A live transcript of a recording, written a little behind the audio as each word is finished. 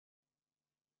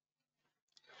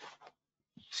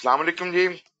Assalamu alaikum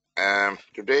ji.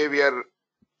 Today we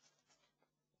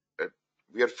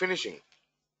are finishing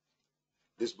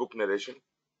this book narration.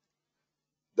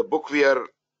 The book we are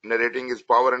narrating is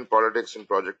Power and Politics in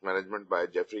Project Management by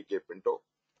Jeffrey K. Pinto.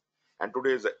 And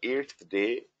today is the 8th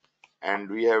day, and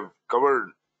we have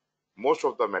covered most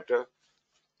of the matter.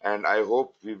 And I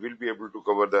hope we will be able to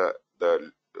cover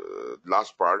the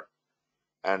last part,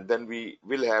 and then we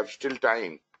will have still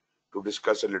time to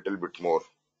discuss a little bit more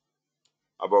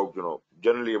about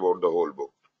generally about the whole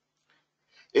book.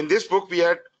 In this book we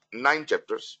had 9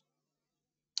 chapters.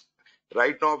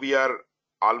 Right now we are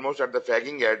almost at the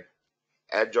fagging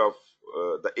edge of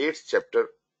the 8th chapter,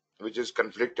 which is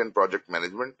conflict and project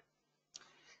management.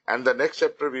 And the next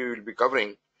chapter we will be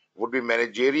covering would be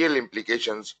managerial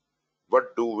implications.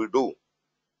 What do we do?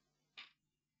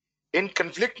 In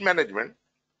conflict management,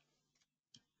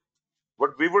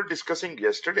 what we were discussing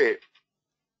yesterday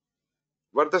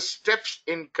were the steps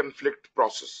in conflict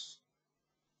process.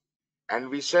 And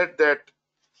we said that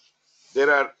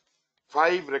there are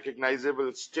 5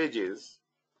 recognizable stages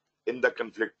in the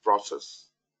conflict process.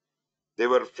 They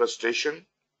were frustration,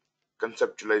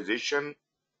 conceptualization,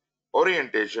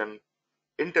 orientation,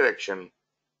 interaction,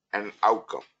 and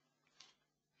outcome.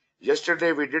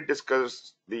 Yesterday we did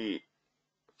discuss the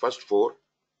first 4,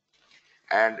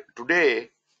 and today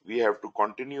we have to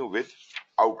continue with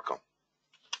outcome.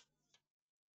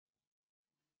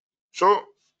 So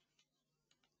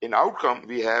in outcome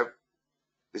we have,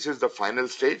 this is the final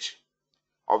stage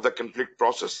of the conflict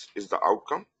process, is the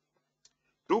outcome.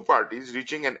 2 parties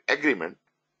reaching an agreement,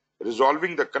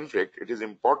 resolving the conflict. It is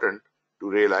important to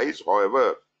realize,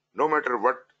 however, no matter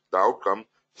what the outcome,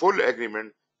 full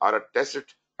agreement or a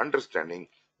tacit understanding,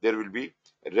 there will be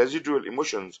residual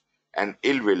emotions and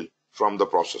ill will from the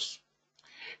process.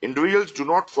 Individuals do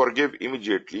not forgive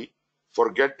immediately,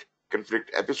 forget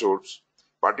conflict episodes,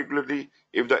 particularly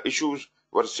if the issues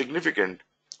were significant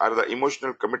or the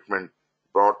emotional commitment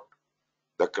brought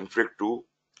the conflict to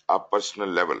a personal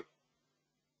level.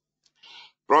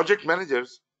 Project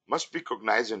managers must be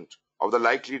cognizant of the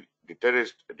likely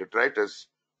detritus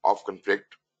of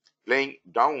conflict, playing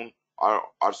down or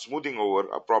smoothing over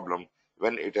a problem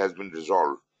when it has been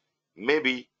resolved may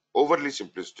be overly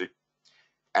simplistic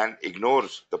and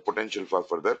ignores the potential for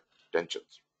further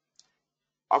tensions.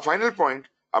 A final point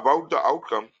about the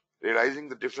outcome, realizing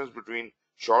the difference between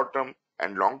short-term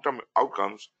and long-term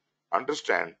outcomes,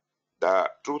 understand the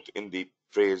truth in the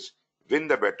phrase, win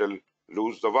the battle,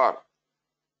 lose the war.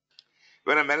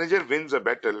 When a manager wins a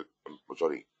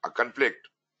conflict,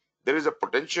 there is a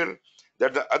potential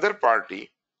that the other party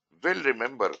will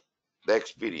remember the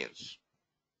experience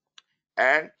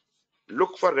and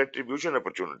look for retribution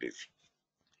opportunities.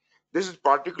 This is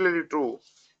particularly true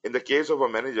in the case of a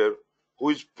manager who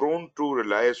is prone to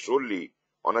rely solely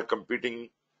on a competing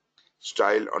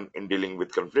style in dealing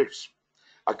with conflicts.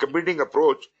 A competing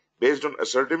approach based on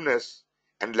assertiveness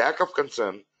and lack of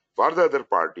concern for the other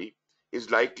party is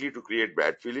likely to create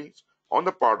bad feelings on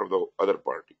the part of the other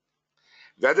party.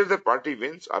 Whether the party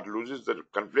wins or loses the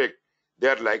conflict, they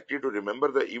are likely to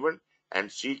remember the event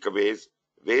and seek ways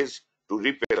to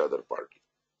repay the other party.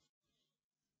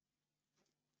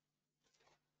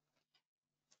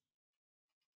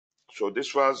 So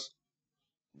this was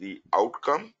the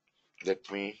outcome. Let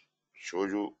me show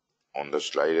you on the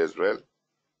slide as well.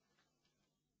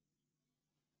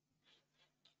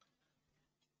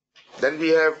 Then we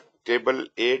have table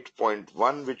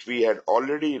 8.1, which we had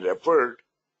already referred,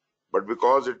 but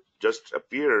because it just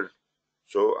appeared,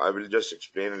 so I will just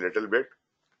explain a little bit.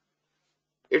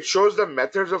 It shows the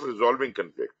methods of resolving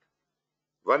conflict.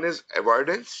 One is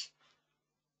avoidance,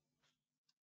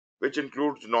 which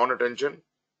includes non-attention,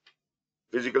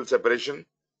 physical separation,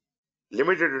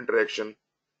 limited interaction,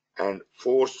 and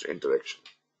forced interaction.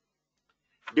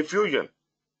 Diffusion,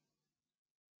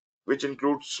 which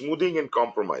includes smoothing and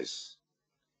compromise,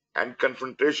 and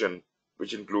confrontation,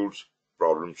 which includes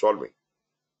problem solving.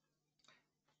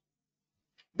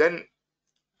 Then,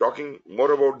 talking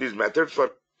more about these methods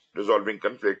for resolving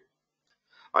conflict,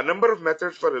 a number of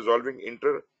methods for resolving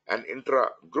inter and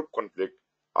intra-group conflict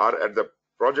are at the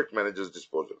project manager's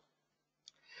disposal.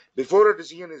 Before a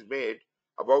decision is made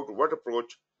about what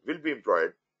approach will be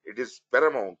employed, it is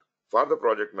paramount for the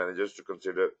project managers to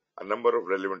consider a number of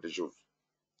relevant issues.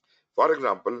 For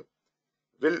example,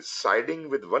 will siding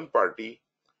with one party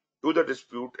to the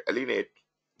dispute alienate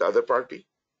the other party?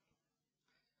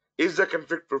 Is the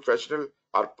conflict professional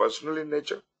or personal in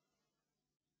nature?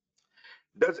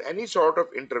 Does any sort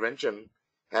of intervention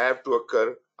have to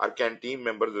occur, or can team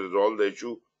members resolve the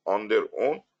issue on their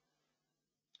own?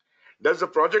 Does the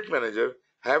project manager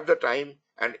have the time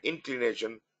and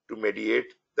inclination to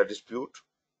mediate the dispute?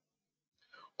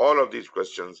 All of these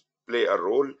questions play a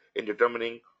role in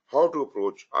determining how to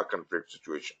approach a conflict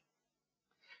situation.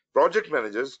 Project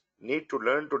managers need to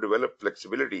learn to develop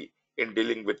flexibility in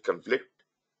dealing with conflict,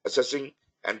 assessing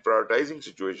and prioritizing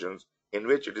situations in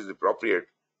which it is appropriate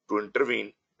to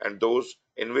intervene and those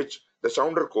in which the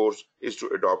sounder course is to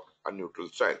adopt a neutral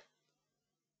style.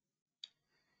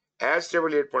 As Table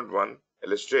 8.1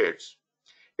 illustrates,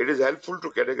 it is helpful to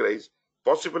categorize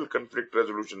possible conflict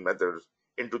resolution methods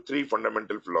into three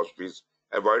fundamental philosophies: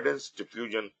 avoidance,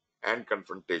 diffusion, and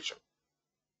confrontation.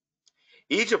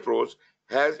 Each approach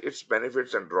has its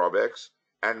benefits and drawbacks,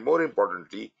 and more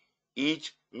importantly,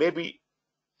 each may be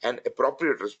an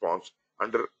appropriate response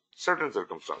under certain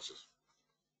circumstances.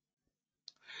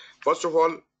 First of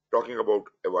all, talking about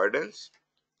avoidance.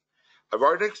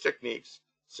 Avoidance techniques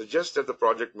suggest that the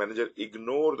project manager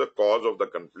ignore the cause of the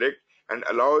conflict and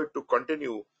allow it to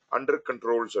continue under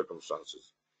controlled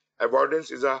circumstances.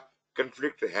 Avoidance is a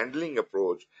conflict handling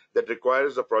approach that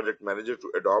requires the project manager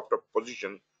to adopt a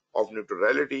position of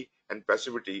neutrality and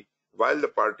passivity while the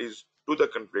parties to the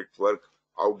conflict work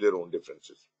out their own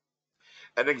differences.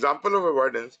 An example of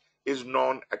avoidance is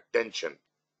non-attention.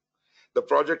 The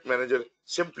project manager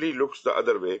simply looks the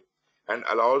other way and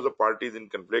allows the parties in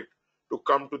conflict to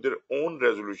come to their own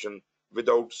resolution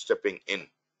without stepping in.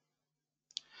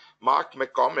 Mark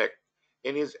McCormack,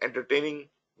 in his entertaining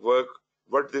work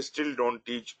What They Still Don't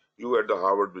Teach You at the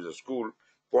Harvard Business School,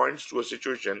 points to a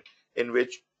situation in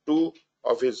which two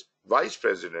of his vice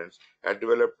presidents had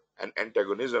developed an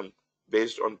antagonism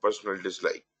based on personal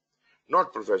dislike,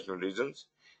 not professional reasons.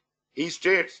 He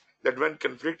states that when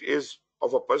conflict is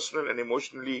of a personal and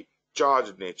emotionally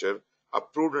charged nature, a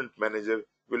prudent manager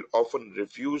will often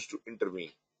refuse to intervene,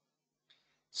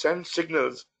 send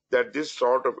signals that this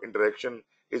sort of interaction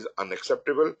is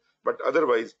unacceptable, but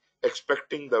otherwise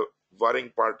expecting the warring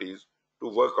parties to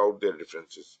work out their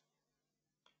differences.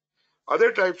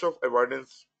 Other types of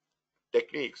avoidance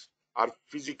techniques are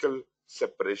physical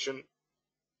separation,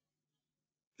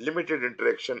 limited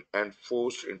interaction, and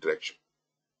forced interaction.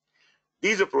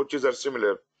 These approaches are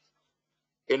similar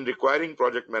in requiring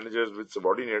project managers with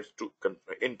subordinates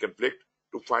in conflict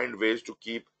to find ways to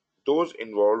keep those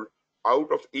involved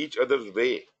out of each other's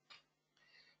way.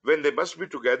 When they must be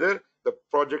together, the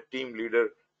project team leader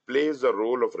plays the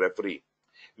role of referee,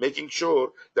 making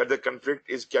sure that the conflict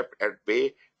is kept at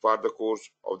bay for the course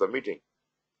of the meeting.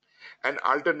 An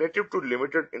alternative to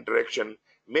limited interaction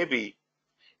may be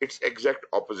its exact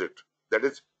opposite, that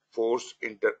is, forced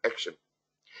interaction.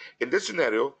 In this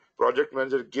scenario, project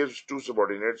manager gives two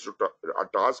subordinates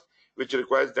a task which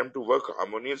requires them to work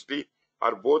harmoniously,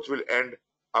 or both will end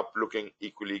up looking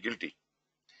equally guilty.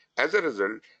 As a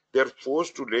result, they are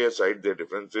forced to lay aside their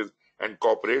differences and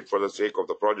cooperate for the sake of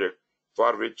the project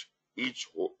for which each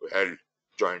held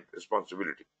joint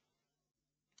responsibility.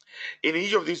 In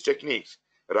each of these techniques,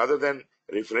 rather than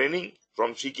refraining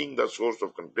from seeking the source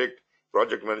of conflict,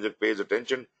 project manager pays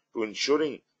attention to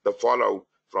ensuring the fallout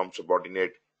from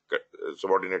subordinate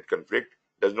conflict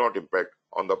does not impact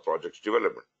on the project's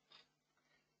development.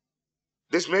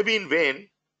 This may be in vain,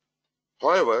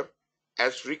 however,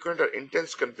 as frequent or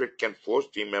intense conflict can force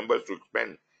team members to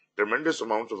expend tremendous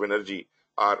amounts of energy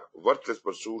or worthless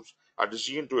pursuits. A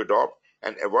decision to adopt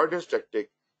an avoidance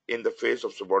tactic in the face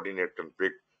of subordinate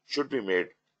conflict should be made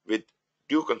with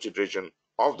due consideration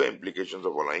of the implications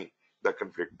of allowing the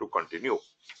conflict to continue.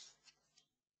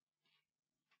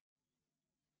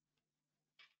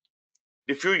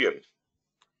 Diffusion.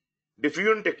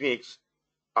 Diffusion techniques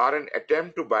are an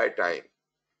attempt to buy time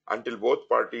until both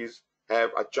parties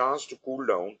have a chance to cool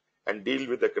down and deal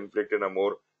with the conflict in a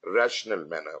more rational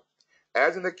manner.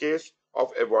 As in the case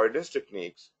of avoidance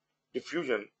techniques,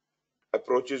 diffusion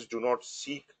approaches do not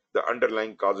seek the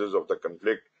underlying causes of the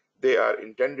conflict. They are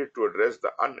intended to address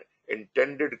the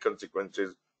unintended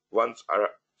consequences once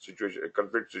a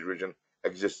conflict situation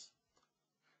exists.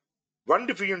 One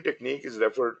diffusion technique is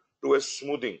referred to as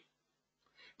smoothing,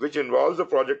 which involves the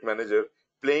project manager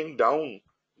playing down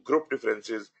group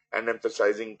differences and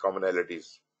emphasizing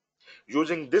commonalities.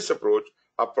 Using this approach,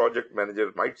 a project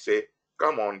manager might say,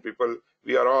 "Come on, people,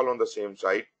 we are all on the same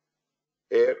side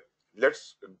here.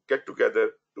 Let's get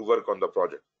together to work on the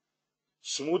project."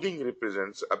 Smoothing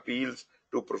represents appeals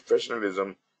to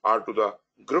professionalism or to the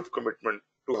group commitment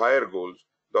to higher goals,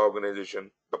 the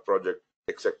organization, the project,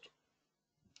 etc.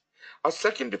 A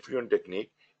second diffusion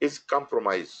technique is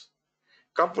compromise.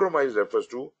 Compromise refers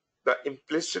to the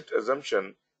implicit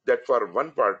assumption that for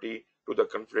one party to the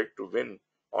conflict to win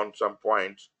on some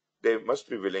points, they must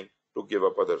be willing to give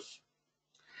up others.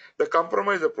 The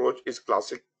compromise approach is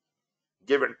classic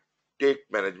give and take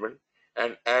management,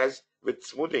 and as with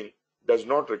smoothing, does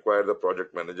not require the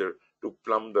project manager to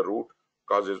plumb the root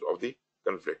causes of the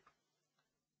conflict.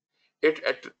 It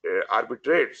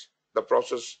arbitrates the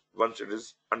process once it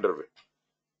is underway.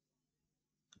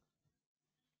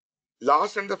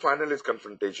 Last and the final is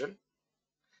confrontation.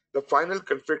 The final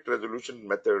conflict resolution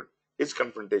method is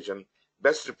confrontation,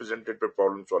 best represented by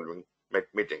problem solving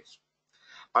meetings.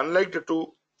 Unlike the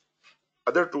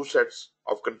other two sets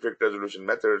of conflict resolution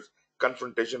methods,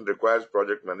 confrontation requires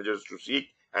project managers to seek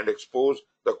and expose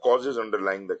the causes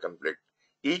underlying the conflict.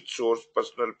 Each source,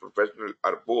 personal, professional,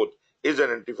 or both, is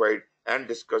identified and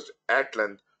discussed at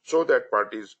length so that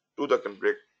parties to the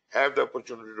conflict have the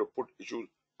opportunity to put issues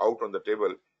out on the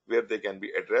table where they can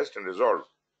be addressed and resolved.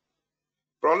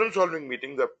 Problem-solving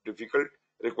meetings are difficult,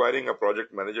 requiring a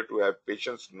project manager to have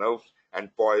patience, nerves, and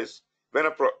poise. When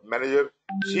a manager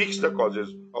seeks the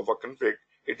causes of a conflict,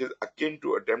 it is akin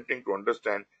to attempting to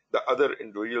understand the other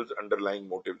individual's underlying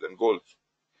motives and goals.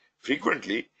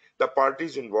 Frequently, the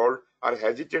parties involved are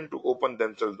hesitant to open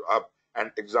themselves up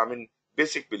and examine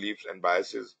basic beliefs and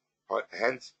biases.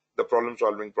 Hence, the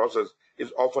problem-solving process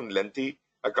is often lengthy,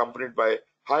 accompanied by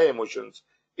high emotions,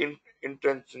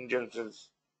 intransigences,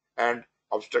 and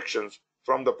obstructions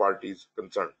from the parties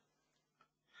concerned.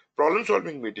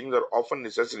 Problem-solving meetings are often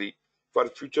necessary for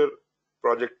future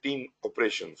project team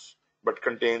operations, but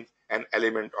contains an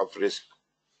element of risk.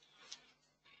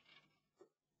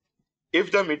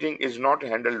 If the meeting is not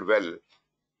handled well,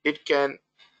 it can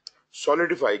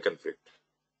solidify conflict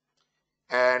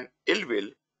and ill will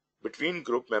between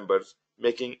group members,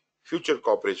 making future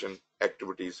cooperation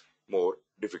activities more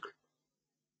difficult.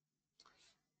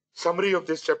 Summary of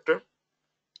this chapter: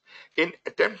 in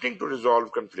attempting to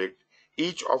resolve conflict,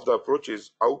 each of the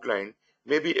approaches outlined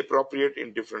may be appropriate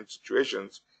in different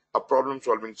situations. A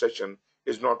problem-solving session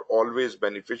is not always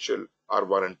beneficial or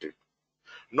warranted,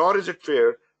 nor is it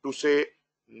fair to say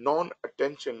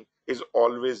non-attention is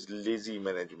always lazy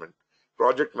management.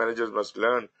 Project managers must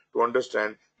learn to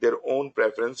understand their own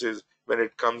preferences when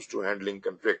it comes to handling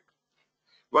conflict.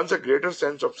 Once a greater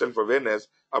sense of self-awareness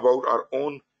about our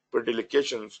own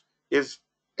predilections is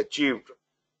achieved,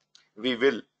 we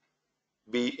will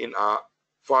be in a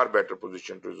far better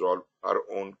position to resolve our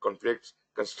own conflicts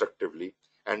constructively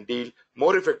and deal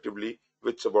more effectively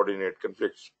with subordinate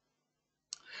conflicts.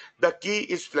 The key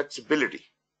is flexibility.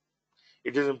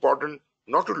 It is important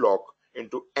not to lock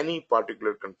into any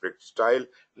particular conflict style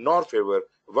nor favor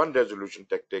one resolution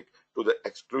tactic to the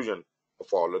exclusion of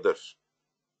all others.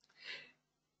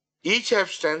 Each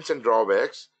have strengths and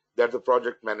drawbacks that the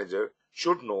project manager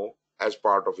should know as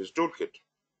part of his toolkit.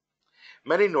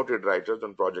 Many noted writers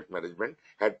on project management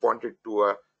had pointed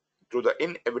to the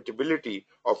inevitability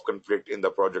of conflict in the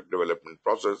project development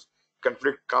process.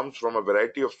 Conflict comes from a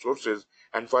variety of sources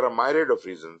and for a myriad of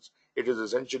reasons. It is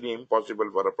essentially impossible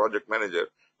for a project manager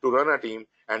to run a team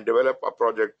and develop a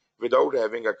project without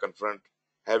having to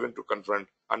confront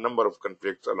a number of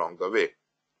conflicts along the way.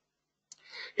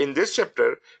 In this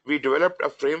chapter, we developed a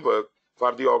framework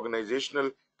for the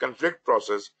organizational conflict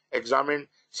process, examined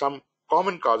some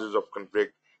common causes of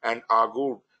conflict, and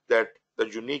argued that the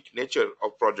unique nature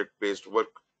of project-based work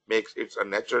makes it a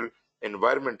natural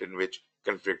environment in which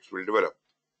conflicts will develop.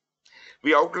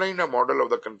 We outlined a model of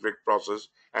the conflict process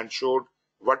and showed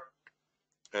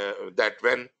that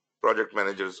when project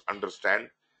managers understand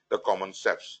the common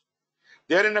steps,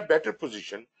 they are in a better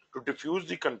position to diffuse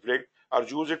the conflict or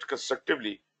use it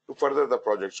constructively to further the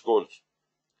project's goals.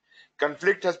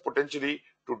 Conflict has potentially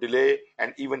to delay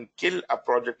and even kill a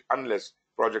project unless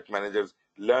project managers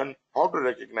learn how to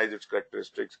recognize its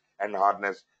characteristics and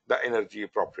harness the energy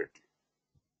appropriately.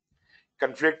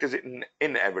 Conflict is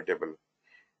inevitable.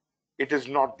 It is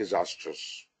not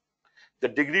disastrous. The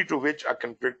degree to which a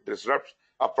conflict disrupts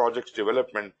a project's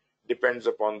development depends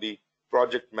upon the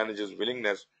project manager's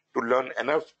willingness to learn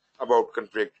enough about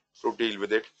conflict to deal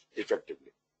with it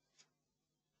effectively.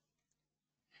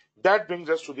 That brings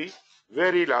us to the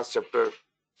very last chapter,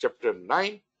 chapter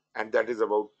 9, and that is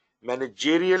about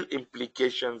managerial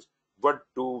implications. What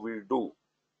do we do?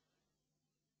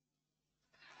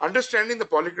 Understanding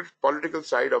the political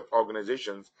side of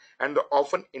organizations and the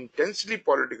often intensely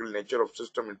political nature of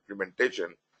system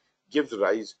implementation gives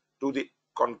rise to the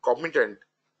concomitant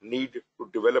need to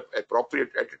develop appropriate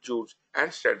attitudes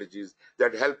and strategies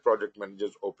that help project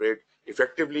managers operate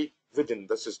effectively within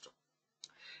the system.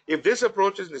 If this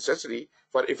approach is necessary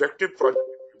for effective project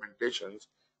implementations,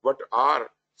 what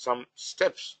are some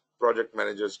steps project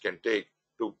managers can take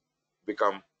to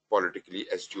become politically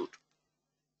astute?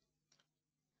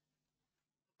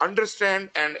 Understand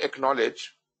and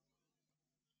acknowledge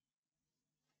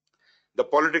The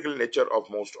political nature of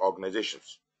most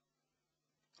organizations.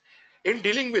 In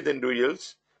dealing with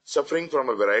individuals suffering from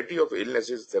a variety of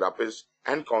illnesses, therapists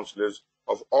and counselors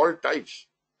of all types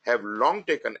have long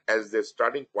taken as their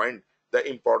starting point the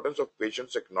importance of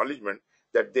patients' acknowledgement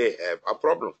that they have a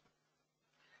problem.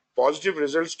 Positive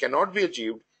results cannot be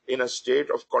achieved in a state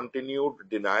of continued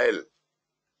denial.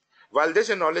 While this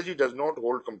analogy does not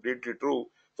hold completely true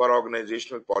for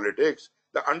organizational politics,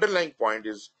 the underlying point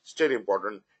is still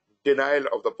important. Denial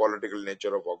of the political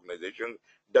nature of organizations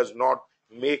does not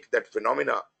make that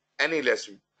phenomena any less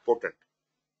potent.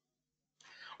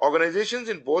 Organizations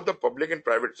in both the public and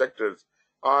private sectors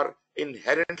are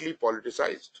inherently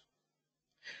politicized.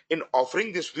 In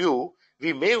offering this view,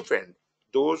 we may offend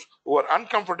those who are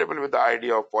uncomfortable with the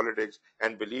idea of politics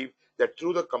and believe that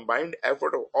through the combined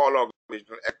effort of all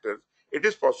organizational actors, it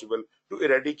is possible to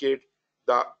eradicate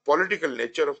the political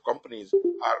nature of companies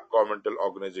or governmental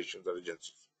organizations or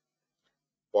agencies.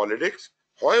 Politics,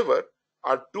 however,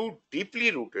 are too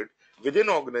deeply rooted within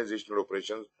organizational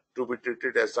operations to be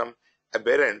treated as some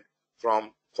aberrant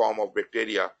form of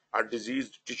bacteria or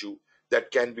diseased tissue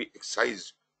that can be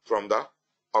excised from the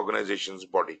organization's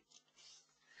body.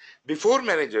 Before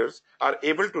managers are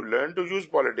able to learn to use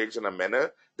politics in a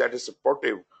manner that is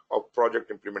supportive of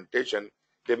project implementation,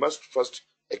 they must first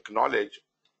acknowledge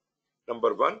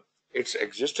number one, its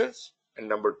existence, and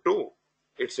number two,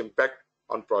 its impact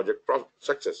on project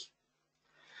success.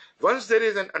 Once there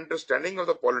is an understanding of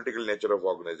the political nature of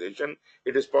organization,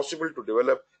 it is possible to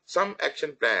develop some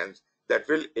action plans that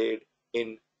will aid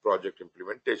in project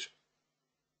implementation.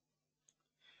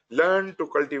 Learn to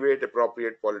cultivate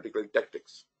appropriate political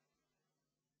tactics.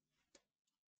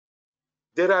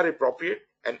 There are appropriate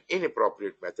and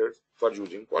inappropriate methods for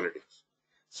using politics.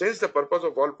 Since the purpose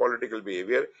of all political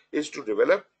behavior is to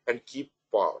develop and keep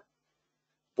power,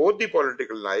 both the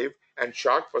political naive and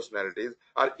sharp personalities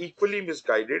are equally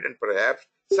misguided and perhaps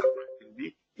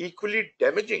surprisingly equally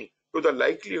damaging to the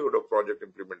likelihood of project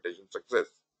implementation success.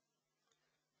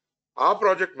 Our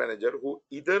project manager, who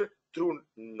either through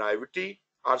naivety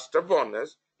or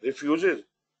stubbornness refuses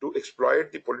to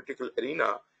exploit the political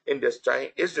arena is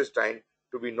destined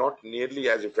to be not nearly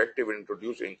as effective in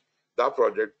introducing the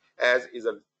project as is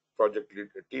a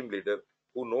team leader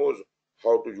who knows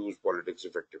how to use politics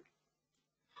effectively.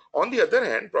 On the other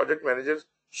hand, project managers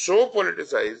so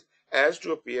politicized as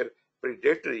to appear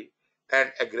predatory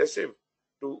and aggressive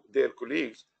to their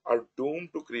colleagues are doomed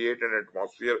to create an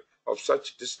atmosphere of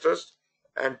such distrust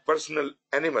and personal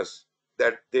animus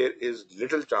that there is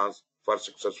little chance for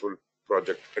successful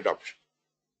project adoption.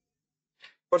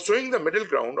 Pursuing the middle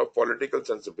ground of political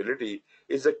sensibility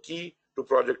is a key to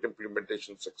project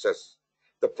implementation success.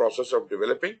 The process of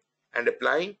developing and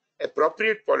applying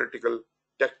appropriate political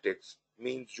tactics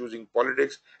means using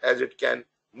politics as it can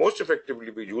most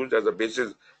effectively be used as a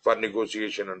basis for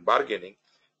negotiation and bargaining.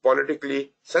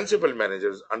 Politically sensible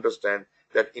managers understand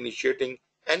that initiating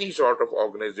any sort of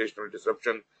organizational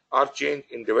disruption or change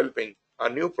in developing a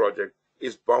new project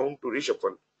is bound to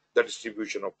reshuffle the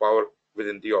distribution of power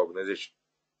within the organization.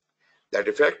 That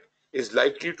effect is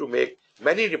likely to make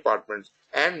many departments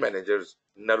and managers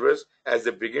nervous as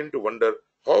they begin to wonder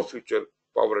how future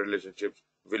power relationships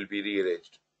will be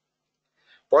rearranged.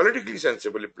 Politically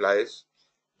sensible implies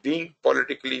being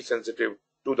politically sensitive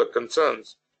to the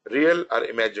concerns, real or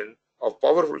imagined, of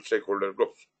powerful stakeholder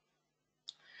groups.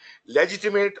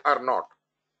 Legitimate or not,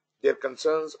 their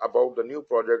concerns about the new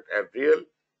project are real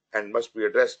and must be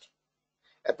addressed.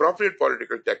 Appropriate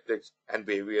political tactics and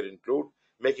behavior include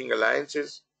making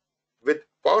alliances with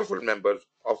powerful members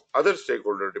of other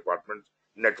stakeholder departments,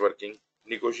 networking,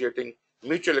 negotiating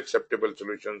mutually acceptable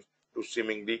solutions to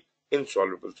seemingly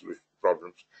insolvable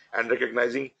problems, and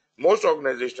recognizing most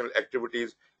organizational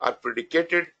activities are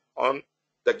predicated on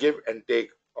the give and take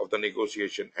of the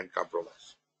negotiation and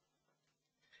compromise.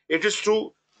 It is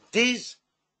through these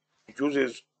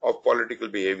uses of political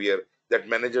behavior that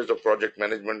managers of project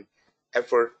management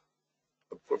effort,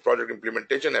 project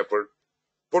implementation effort,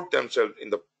 put themselves in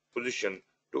the position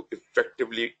to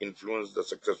effectively influence the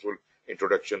successful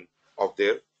introduction of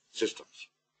their systems.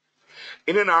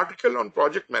 In an article on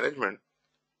project management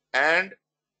and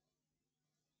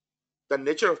the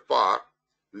nature of power,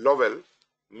 Lovell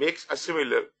makes a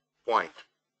similar point,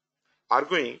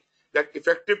 arguing that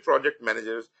effective project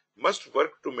managers must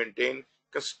work to maintain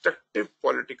constructive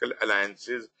political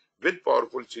alliances with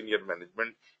powerful senior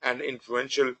management and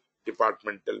influential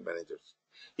departmental managers.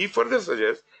 He further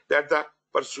suggests that the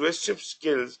persuasive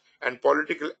skills and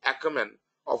political acumen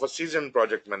of a seasoned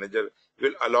project manager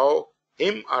will allow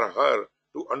him or her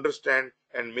to understand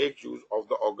and make use of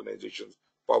the organization's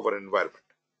power environment.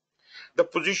 the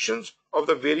positions of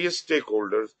the various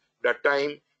stakeholders, the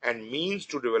time and means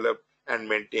to develop and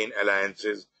maintain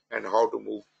alliances, and how to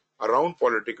move around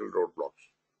political roadblocks.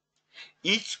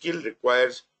 Each skill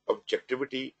requires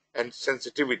objectivity and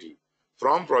sensitivity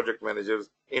from project managers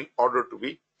in order to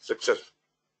be successful.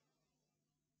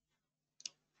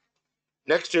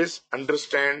 Next is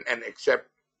understand and accept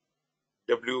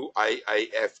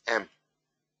WIIFM.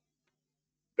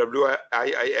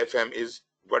 WIIFM is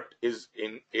what is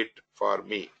in it for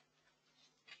me.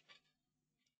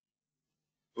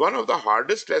 One of the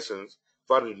hardest lessons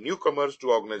for newcomers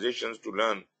to organizations to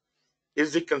learn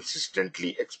is the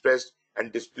consistently expressed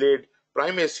and displayed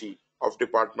primacy of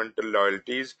departmental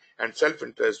loyalties and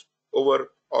self-interest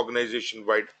over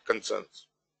organization-wide concerns.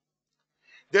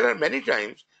 There are many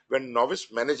times when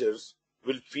novice managers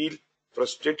will feel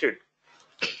frustrated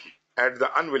at the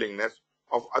unwillingness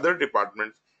of other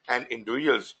departments and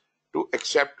individuals to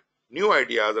accept new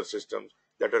ideas or systems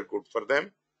that are good for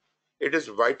them. It is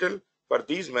vital for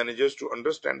these managers to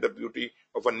understand the beauty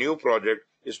of a new project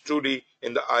is truly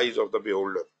in the eyes of the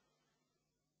beholder.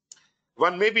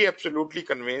 One may be absolutely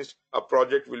convinced a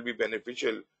project will be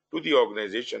beneficial to the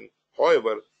organization.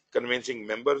 However, convincing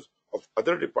members of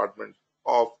other departments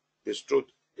of this truth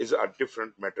is a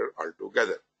different matter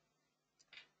altogether.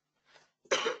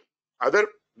 Other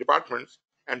departments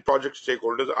and project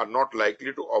stakeholders are not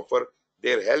likely to offer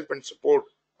their help and support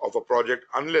of a project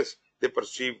unless they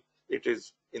perceive it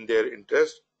is in their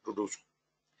interest to do so.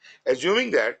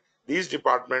 Assuming that these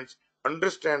departments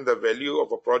understand the value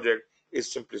of a project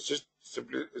is simplistic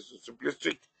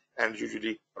and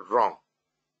usually wrong.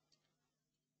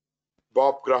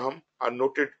 Bob Graham, a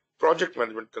noted project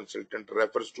management consultant,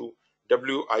 refers to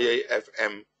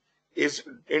WIIFM is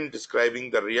in describing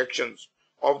the reactions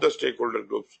of the stakeholder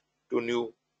groups to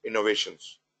new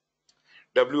innovations.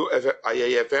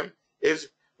 WIIFM is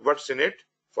what's in it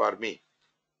for me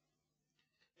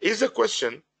is a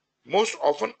question most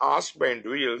often asked by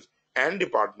individuals and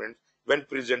departments when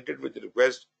presented with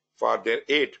requests for their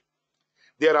aid.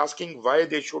 They are asking why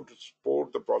they should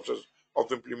support the process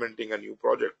of implementing a new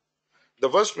project. The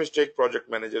worst mistake project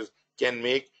managers can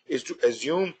make is to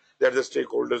assume that the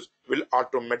stakeholders will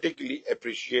automatically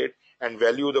appreciate and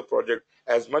value the project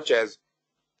as much as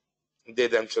they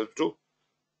themselves do.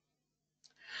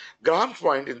 Graham's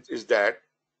point is that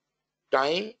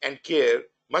time and care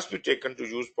must be taken to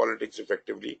use politics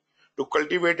effectively, to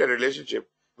cultivate a relationship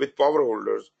with power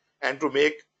holders, and to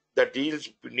make the deals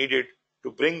needed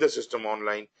to bring the system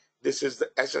online. This is the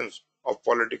essence of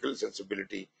political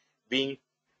sensibility, being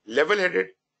level-headed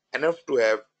enough to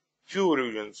have few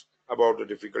illusions about the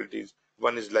difficulties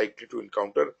one is likely to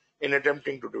encounter in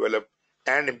attempting to develop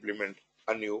and implement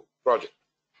a new project.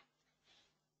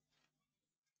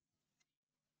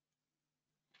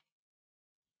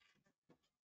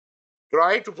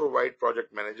 Try to provide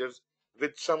project managers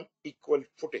with some equal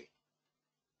footing.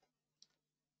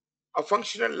 A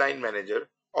functional line manager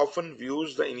often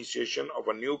views the initiation of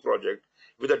a new project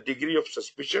with a degree of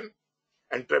suspicion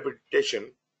and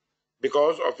trepidation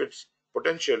because of its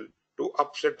potential to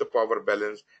upset the power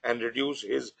balance and reduce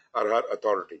his or her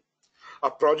authority.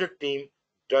 A project team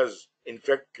does, in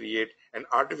fact, create an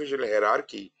artificial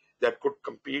hierarchy that could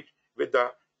compete with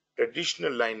the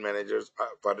traditional line managers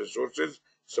for resources,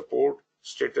 support,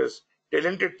 status,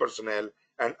 talented personnel,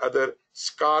 and other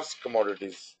scarce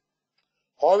commodities.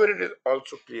 However, it is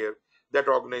also clear that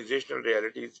organizational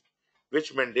realities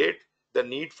which mandate the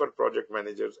need for project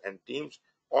managers and teams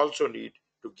also need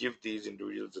to give these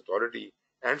individuals authority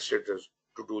and status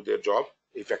to do their job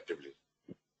effectively.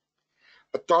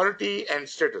 Authority and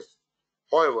status,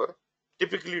 however,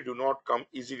 typically do not come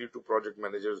easily to project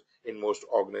managers in most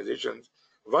organizations.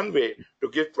 One way to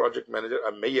give project manager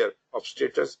a measure of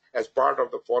status as part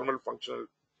of the formal functional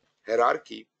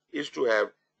hierarchy is to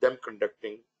have them conduct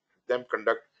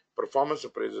performance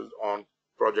appraisals on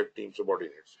project team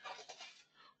subordinates.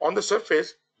 On the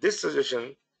surface, this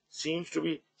suggestion seems to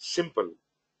be simple,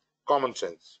 common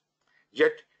sense.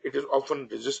 Yet it is often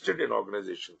resisted in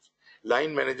organizations.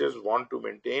 Line managers want to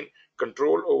maintain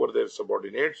control over their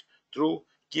subordinates through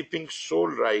keeping sole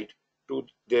right to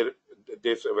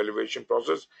this evaluation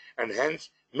process and hence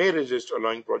may resist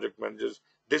allowing project managers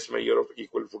this measure of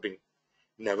equal footing.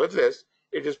 Nevertheless,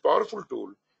 it is a powerful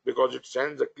tool because it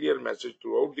sends a clear message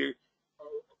throughout the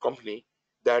company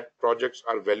that projects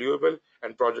are valuable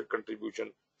and project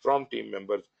contribution from team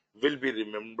members will be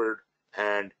remembered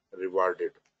and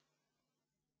rewarded.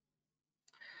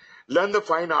 Learn the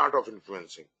fine art of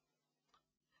influencing.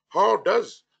 How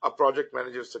does a project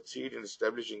manager succeed in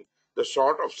establishing the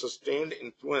sort of sustained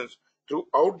influence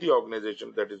throughout the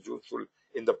organization that is useful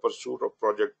in the pursuit of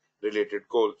project related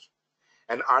goals.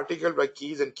 An article by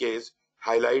Keys and Case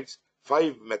highlights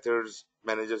 5 methods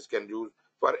managers can use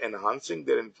for enhancing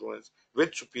their influence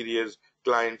with superiors,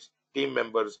 clients, team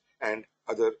members, and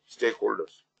other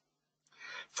stakeholders.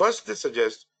 First, they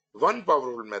suggest one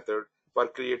powerful method for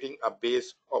creating a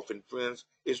base of influence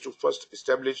is to first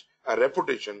establish a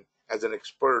reputation as an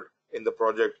expert in the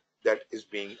project that is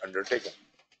being undertaken.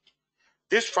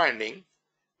 This finding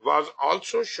was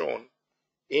also shown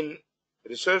in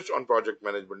research on project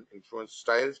management influence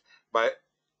styles by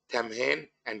Thamhain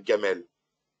and Gamel.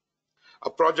 A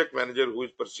project manager who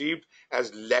is perceived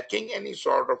as lacking any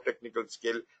sort of technical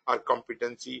skill or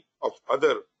competency of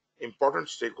other important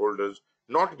stakeholders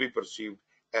not be perceived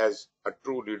as a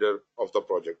true leader of the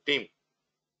project team.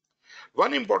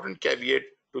 One important caveat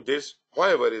to this,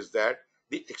 however, is that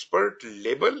the expert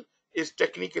label is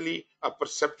technically a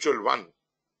perceptual one.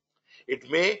 It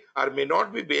may or may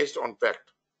not be based on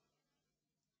fact.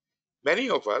 Many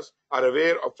of us are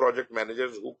aware of project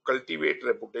managers who cultivate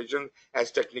reputation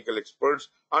as technical experts.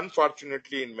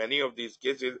 Unfortunately, in many of these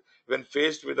cases, when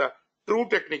faced with a true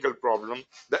technical problem,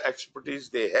 the expertise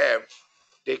they have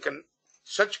taken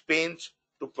such pains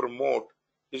to promote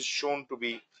is shown to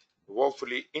be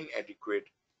woefully inadequate,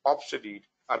 obsolete,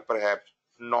 or perhaps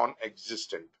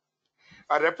non-existent.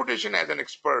 A reputation as an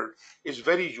expert is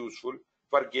very useful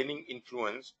for gaining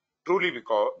influence, truly,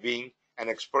 because being an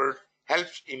expert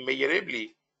helps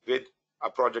immeasurably with a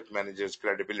project manager's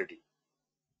credibility.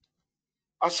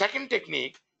 A second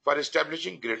technique for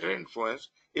establishing greater influence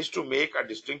is to make a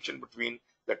distinction between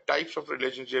the types of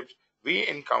relationships we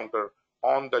encounter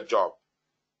on the job.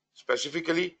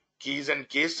 Specifically, Keys and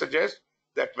Case suggest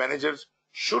that managers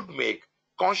should make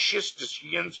conscious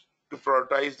decisions to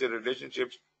prioritize their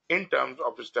relationships in terms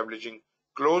of establishing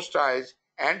close ties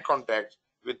and contacts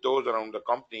with those around the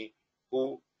company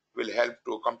who will help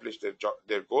to accomplish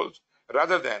their goals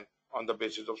rather than on the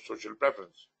basis of social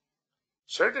preference.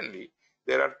 Certainly,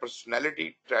 there are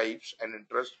personality types and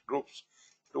interest groups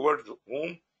towards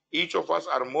whom each of us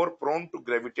are more prone to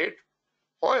gravitate.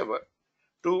 However,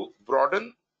 to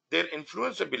broaden their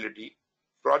influence ability,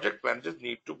 project managers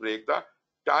need to break the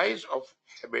ties of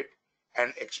habit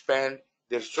and expand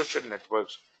their social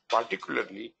networks,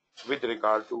 particularly with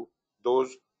regard to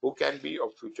those who can be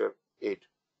of future aid.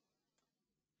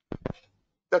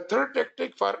 The third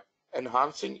tactic for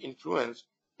enhancing influence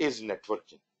is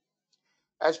networking.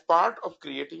 As part of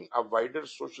creating a wider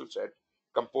social set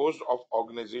composed of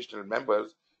organizational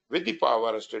members with the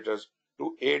power or status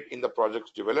to aid in the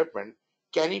project's development,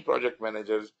 canny project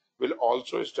managers will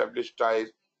also establish ties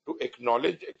to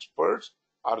acknowledge experts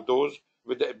or those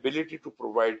with the ability to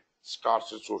provide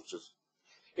scarce resources.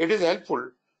 It is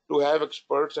helpful to have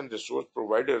experts and resource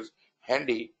providers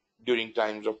handy during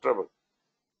times of trouble.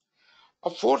 A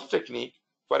fourth technique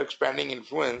for expanding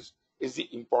influence is the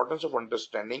importance of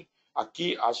understanding a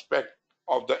key aspect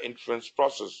of the influence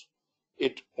process.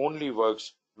 It only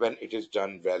works when it is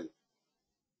done well.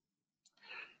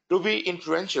 To be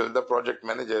influential, the project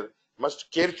manager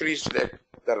must carefully select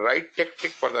the right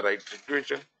tactic for the right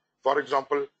situation. For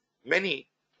example, many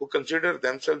who consider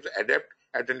themselves adept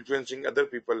at influencing other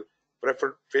people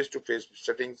prefer face-to-face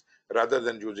settings rather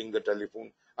than using the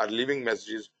telephone or leaving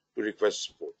messages to request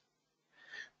support.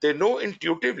 They know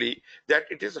intuitively that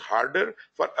it is harder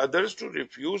for others to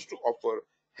refuse to offer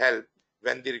help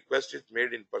when the request is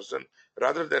made in person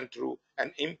rather than through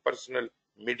an impersonal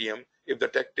medium. If the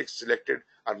tactics selected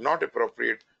are not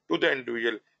appropriate to the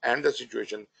individual and the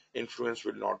situation, influence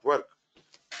will not work.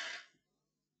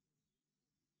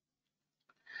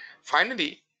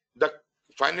 Finally,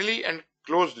 finally and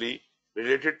closely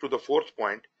related to the fourth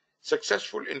point,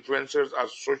 successful influencers are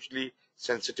socially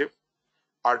sensitive,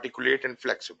 articulate, and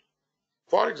flexible.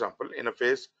 For example, in a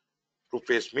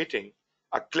face-to-face meeting,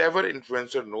 a clever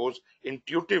influencer knows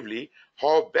intuitively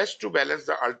how best to balance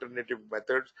the alternative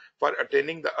methods for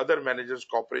attaining the other manager's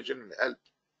cooperation and help.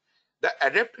 The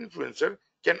adept influencer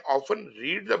can often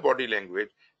read the body language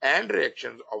and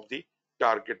reactions of the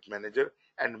target manager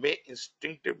and may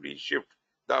instinctively shift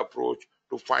the approach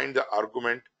to find the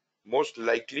argument most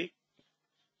likely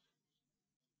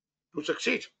to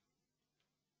succeed.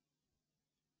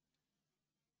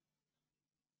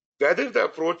 Whether the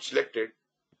approach selected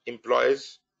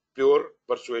employs pure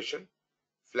persuasion,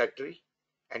 flattery,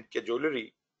 and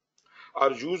cajolery,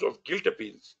 or use of guilt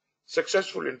appeals,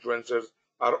 successful influencers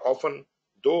are often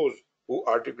those who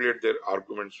articulate their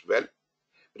arguments well,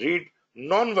 read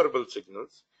non-verbal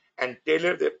signals, and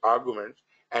tailor their arguments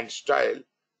and style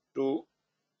to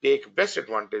take best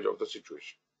advantage of the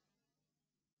situation.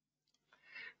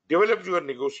 Develop your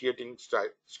negotiating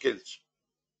skills.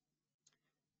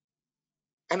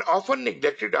 An often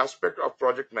neglected aspect of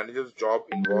project manager's job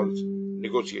involves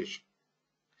negotiation.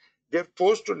 They are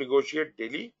forced to negotiate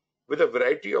daily with a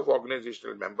variety of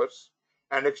organizational members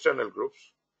and external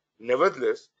groups.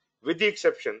 Nevertheless, with the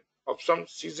exception of some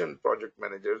seasoned project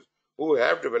managers who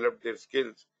have developed their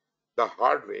skills the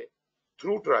hard way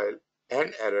through trial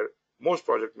and error, most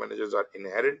project managers are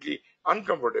inherently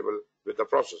uncomfortable with the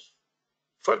process.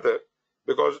 Further,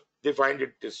 because they find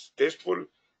it distasteful,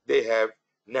 they have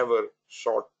never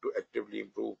sought to actively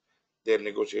improve their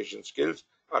negotiation skills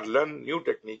or learn new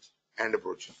techniques and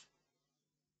approaches.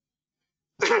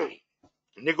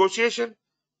 Negotiation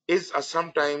is a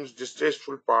sometimes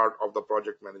distasteful part of the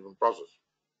project management process.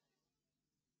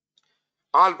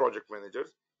 All project managers,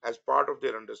 as part of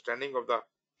their understanding of the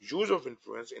use of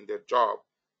influence in their job,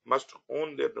 must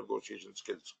hone their negotiation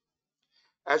skills.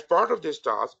 As part of this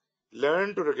task,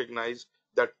 learn to recognize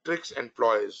the tricks and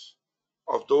ploys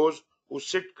of those who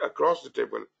sit across the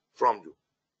table from you.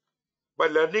 By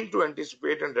learning to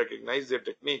anticipate and recognize their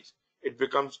techniques, it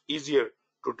becomes easier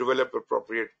to develop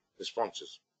appropriate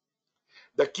responses.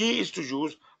 The key is to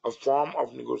use a form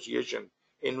of negotiation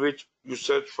in which you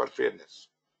search for fairness,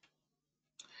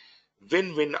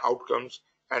 win-win outcomes,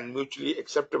 and mutually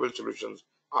acceptable solutions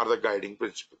are the guiding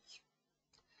principles.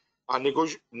 A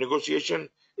negotiation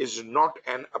is not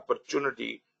an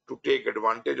opportunity to take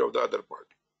advantage of the other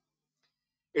party.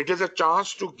 It is a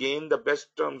chance to gain the best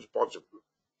terms possible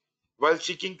while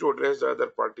seeking to address the other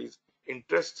party's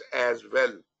interests as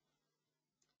well.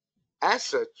 As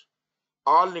such,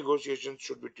 all negotiations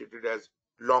should be treated as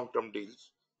long-term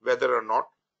deals, whether or not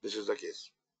this is the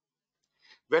case.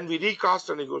 When we recast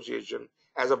a negotiation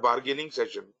as a bargaining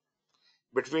session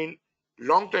between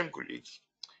long-time colleagues,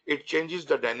 it changes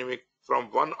the dynamic from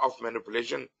one of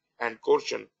manipulation and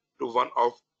coercion to one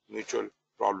of mutual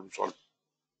problem solving.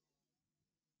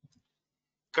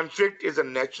 Conflict is a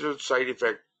natural side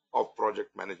effect of project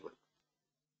management.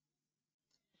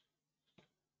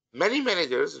 Many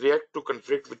managers react to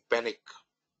conflict with panic.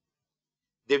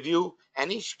 They view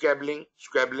any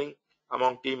squabbling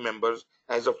among team members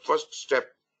as a first step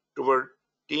toward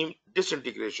team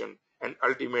disintegration and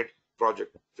ultimate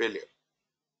project failure.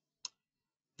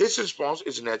 This response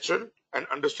is natural and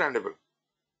understandable.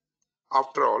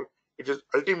 After all, it is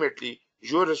ultimately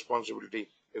your responsibility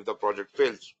if the project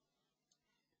fails.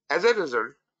 As a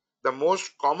result, the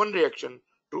most common reaction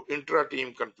to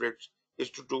intra-team conflicts is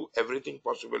to do everything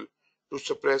possible to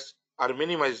suppress or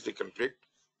minimize the conflict,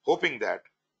 hoping that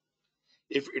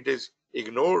if it is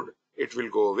ignored, it will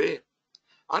go away.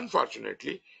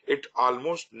 Unfortunately, it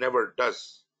almost never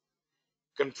does.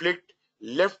 Conflict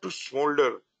left to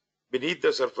smolder beneath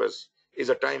the surface is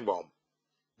a time bomb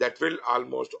that will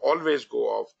almost always go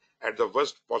off at the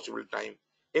worst possible time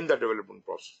in the development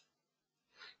process.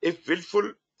 If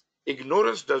willful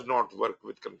ignorance does not work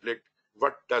with conflict,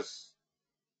 what does?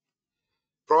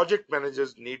 Project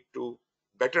managers need to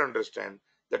better understand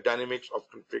the dynamics of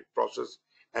conflict process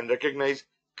and recognize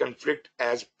conflict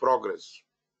as progress.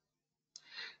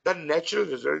 The natural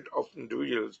result of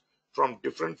individuals from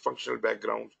different functional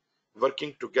backgrounds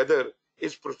working together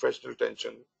is professional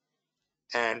tension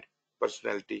and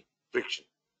personality friction.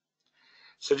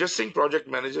 Suggesting project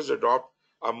managers adopt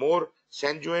a more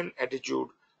sanguine attitude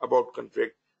about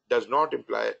conflict does not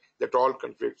imply that all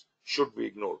conflicts should be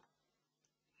ignored.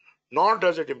 Nor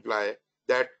does it imply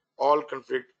that all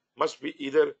conflict must be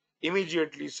either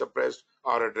immediately suppressed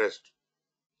or addressed.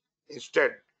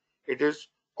 Instead, it is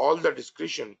all the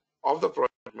discretion of the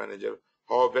project manager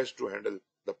how best to handle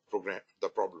the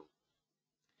problem.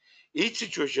 Each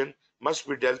situation must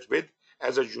be dealt with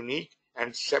as a unique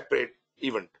and separate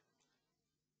event.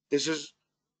 This is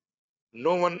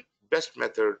no one best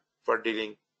method for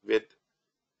dealing with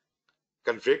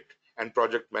conflict, and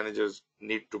project managers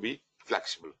need to be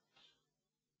flexible.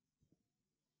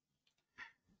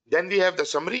 Then we have the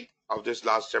summary of this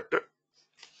last chapter.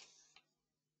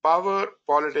 Power,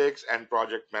 politics, and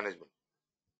project management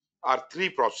are three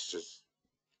processes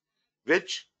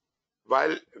which,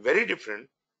 while very different,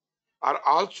 are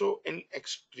also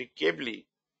inextricably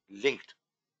linked.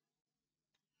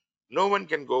 No one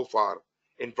can go far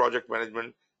in project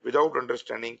management without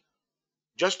understanding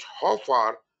just how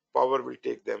far power will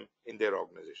take them in their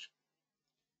organization.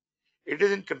 It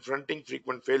is in confronting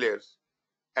frequent failures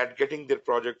at getting their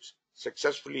projects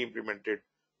successfully implemented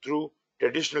through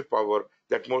traditional power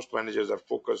that most managers are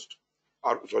forced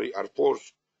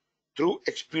through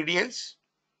expedience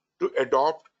to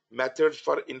adopt methods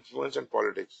for influence and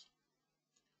politics.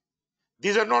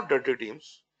 These are not dirty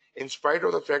teams, in spite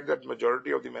of the fact that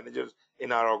majority of the managers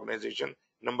in our organization,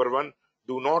 number one,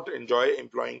 do not enjoy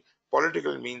employing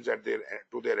political means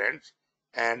to their ends.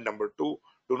 and number two,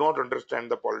 do not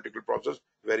understand the political process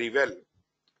very well.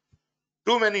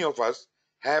 Too many of us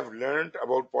have learned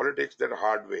about politics the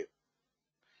hard way,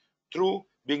 through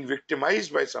being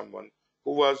victimized by someone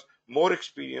who was more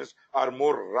experienced or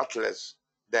more ruthless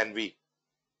than we.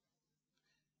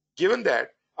 Given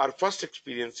that our first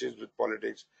experiences with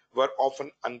politics were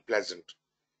often unpleasant,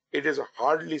 it is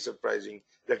hardly surprising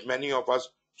that many of us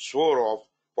swore off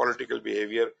political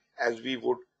behavior as we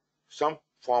would some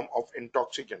form of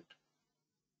intoxicant.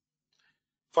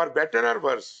 For better or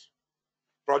worse,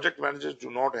 project managers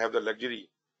do not have the luxury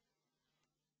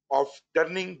of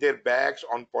turning their backs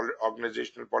on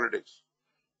organizational politics.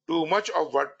 Too much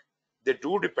of what they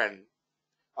do depend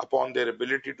upon their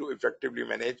ability to effectively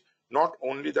manage not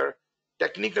only the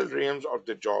technical realms of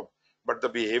the job, but the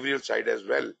behavioral side as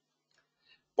well.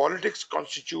 Politics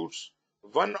constitutes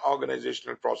one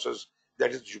organizational process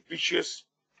that is ubiquitous.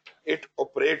 It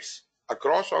operates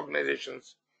across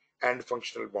organizations and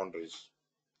functional boundaries.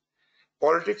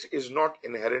 Politics is not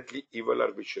inherently evil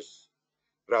or vicious.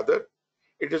 Rather,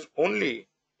 it is only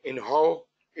in how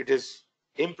it is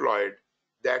employed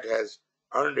that has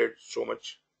earned it so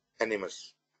much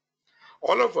animus.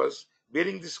 All of us,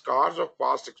 bearing the scars of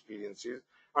past experiences,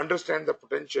 understand the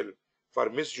potential for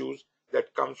misuse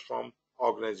that comes from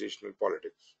organizational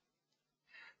politics.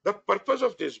 The purpose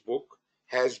of this book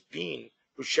has been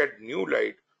to shed new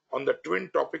light on the twin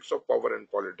topics of power and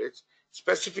politics,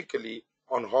 specifically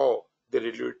on how they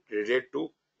relate to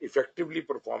effectively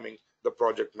performing the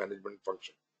project management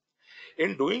function.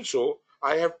 In doing so,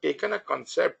 I have taken a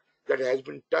concept that has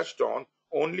been touched on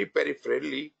only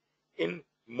peripherally in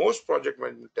most project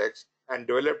management texts and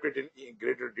developed it in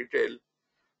greater detail.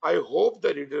 I hope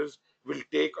the readers will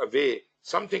take away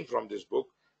something from this book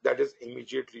that is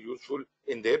immediately useful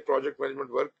in their project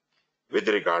management work with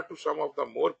regard to some of the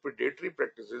more predatory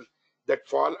practices that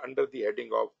fall under the heading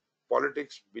of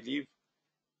politics. Believe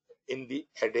in the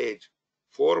adage,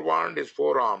 forewarned is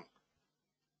forearmed.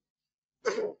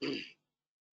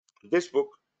 This book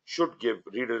should give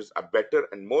readers a better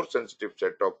and more sensitive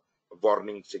set of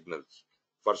warning signals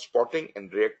for spotting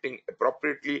and reacting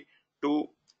appropriately to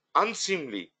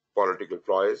unseemly political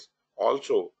ploys.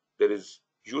 Also, there is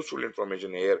useful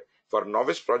information here for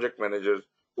novice project managers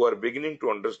who are beginning to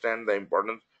understand the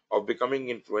importance of becoming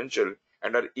influential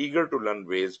and are eager to learn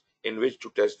ways in which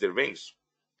to test their wings.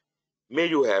 May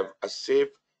you have a safe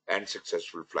and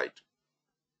successful flight.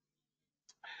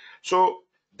 So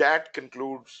that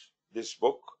concludes this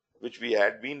book, which we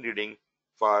had been reading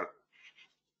for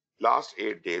last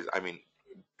 8 days, I mean,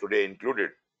 today included.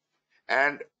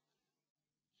 And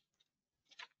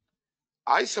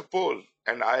I suppose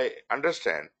and I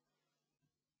understand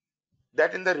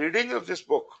that in the reading of this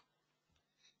book,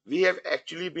 we have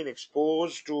actually been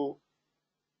exposed to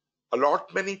a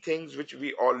lot many things which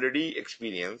we already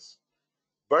experience,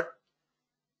 but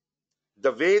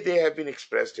the way they have been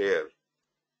expressed here,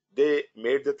 they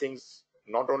made the things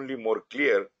not only more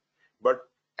clear, but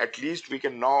at least we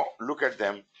can now look at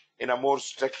them in a more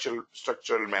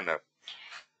structural manner.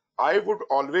 I would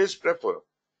always prefer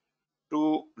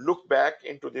to look back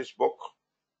into this book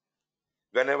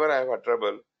whenever I have a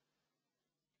trouble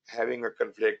having a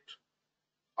conflict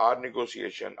or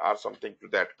negotiation or something to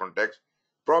that context.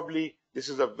 Probably this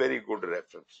is a very good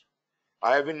reference.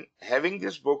 I have been having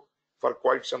this book for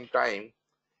quite some time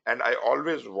and I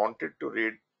always wanted to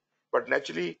read, but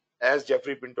naturally, as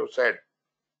Jeffrey Pinto said,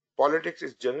 politics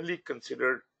is generally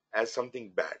considered as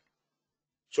something bad.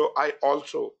 So I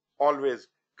also always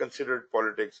considered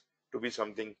politics to be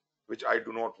something which I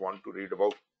do not want to read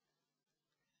about.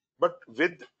 But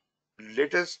with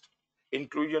latest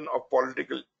inclusion of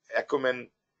political acumen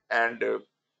and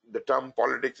the term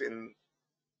politics in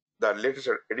the latest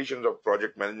editions of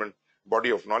project management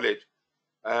body of knowledge,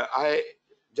 I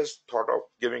just thought of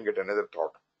giving it another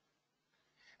thought.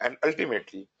 And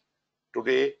ultimately,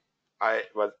 today I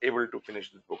was able to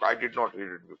finish this book. I did not read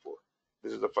it before.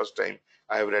 This is the first time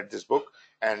I have read this book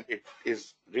and it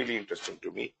is really interesting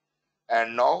to me.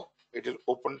 And now it is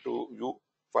open to you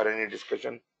for any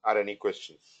discussion or any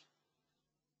questions.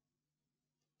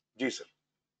 Ji sir.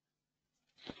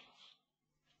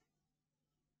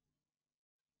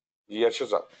 Yes,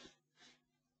 sir.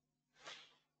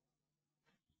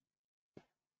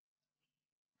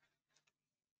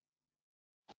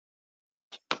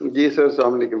 Ji sir,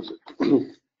 अस्सलाम वालेकुम sir.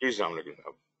 जी अस्सलाम वालेकुम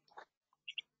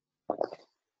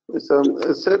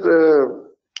sir sir,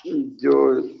 जो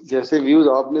जैसे views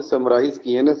आपने summarise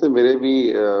किए ना sir, मेरे भी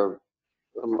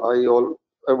I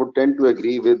would tend to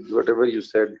agree with whatever you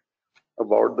said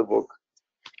about the book.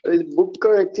 इस बुक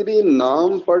का एक्चुअली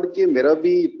नाम पढ़ के मेरा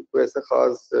भी ऐसा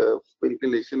खास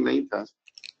इंक्लिनेशन नहीं था,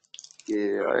 کہ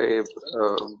I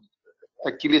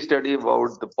actually study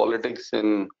about the politics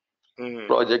in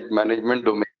project management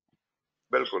domain.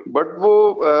 بالکل But وہ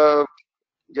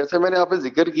جیسے میں نے آپ نے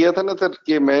ذکر کیا تھا نا سر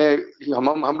کہ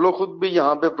ہم لوگ خود بھی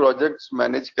یہاں پہ پروجیکٹس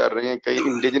مینج کر رہے ہیں کئی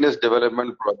انڈیجنس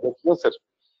ڈیولپمنٹ پروجیکٹس نا سر،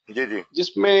 جی جی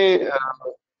جس میں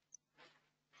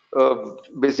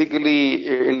بیسیکلی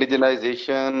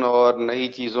انڈیجنائزیشن اور نئی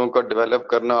چیزوں کا ڈیولپ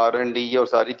کرنا، R&D اور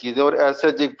ساری چیزیں، اور ایسا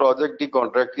ایک پروجیکٹ ہی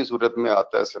کانٹریکٹ کی صورت میں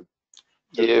آتا ہے سر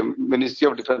یہ منسٹری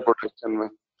آف ڈیفینس پروٹیکشن میں.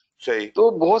 صحیح. تو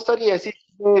بہت ساری ایسی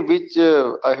چیزیں وچ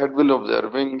I had been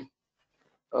observing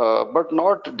but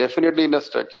not definitely in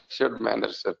structured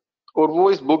manner سر، اور وہ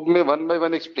اس بک میں ون بائی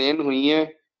ون ایکسپلین ہوئی ہیں.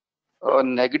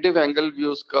 نیگیٹو اینگل بھی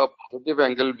اس کا، پازیٹیو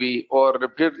اینگل بھی، اور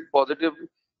پھر پازیٹیو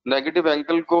نیگیٹو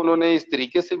اینگل کو انہوں نے اس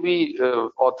طریقے سے بھی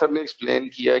آتھر نے ایکسپلین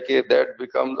کیا کہ دیٹ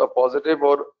بیکمز اے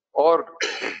پازیٹیو اور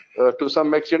to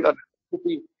some extent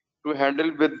to handle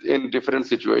with in different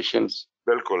situations.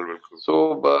 بالکل بالکل. سو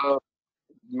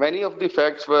many of the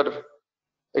facts were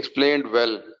explained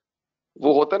well.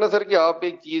 وہ ہوتا ہے نا سر کہ آپ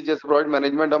ایک چیز جیسے پروجیکٹ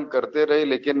مینجمنٹ ہم کرتے رہے،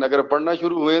 لیکن اگر پڑھنا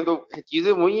شروع ہوئے تو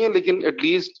چیزیں وہی ہیں، لیکن ایٹ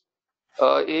لیسٹ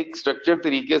ایک اسٹرکچر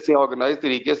طریقے سے، آرگنائز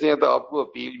طریقے سے ہیں تو آپ کو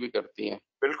اپیل بھی کرتی ہیں.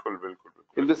 بالکل بالکل.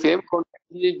 ان دا سیم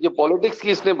جو پالیٹکس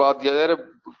کی اس نے بات کیا ہے،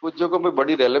 کچھ جگہوں پہ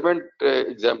بڑی ریلیونٹ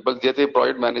ایگزامپل جیسے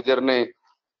پروجیکٹ مینیجر نے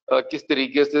کس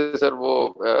طریقے سے سر وہ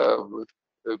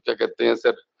کیا کہتے ہیں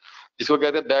سر، جس کو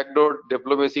کہتے ہیں بیک ڈور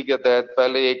ڈپلومیسی کے تحت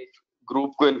پہلے ایک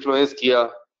گروپ کو انفلوئنس کیا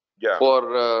for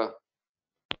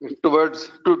towards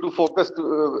to focus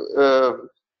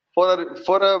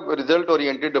for a result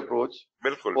oriented approach.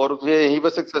 بالکل. اور he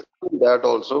was successful that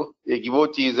also. ایک وہ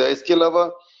چیز ہے. اس کے علاوہ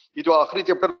یہ جو آخری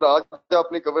چیپٹر آج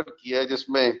آپ نے کور کیا ہے جس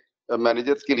میں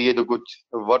مینیجرس کے لیے جو کچھ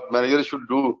what managers should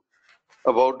do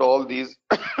about all these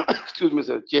excuse me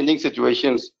sir changing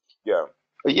situations,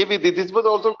 یہ بھی this was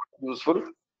also useful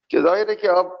کہ ظاہر ہے کہ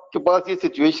آپ کے پاس یہ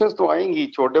سچویشنز تو آئیں گی،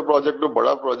 چھوٹے پروجیکٹ ہو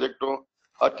بڑا پروجیکٹ ہو،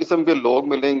 ہر قسم کے لوگ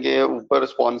ملیں گے، اوپر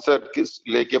اسپانسر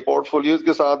لے کے پورٹ فولیوز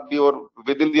کے ساتھ بھی، اور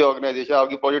ود ان دی آرگنائزیشن آپ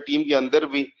کی پروجیکٹ ٹیم کے اندر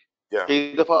بھی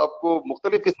کئی دفعہ آپ کو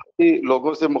مختلف قسم کے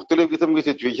لوگوں سے مختلف قسم کی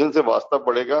سچویشن سے واسطہ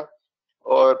پڑے گا.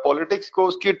 اور پالیٹکس کو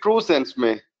اس کی ٹرو سینس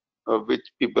میں which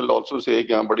people also say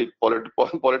کہ ہاں بڑی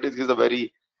politics is a very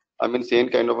I mean sane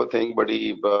kind of a thing، بڑی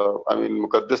I mean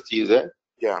مقدس چیز ہے.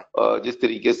 جس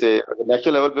طریقے سے اگر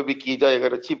نیشنل لیول پہ بھی کی جائے،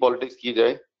 اگر اچھی پالیٹکس کی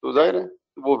جائے تو ظاہر ہے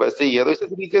وہ ویسے ہی ہے. تو اسی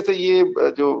طریقے سے یہ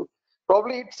جو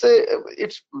probably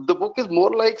it's the book is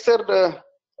more like sir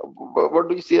what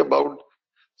do you say about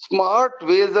smart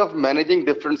ways of managing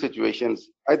different situations.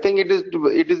 I think it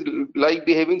is like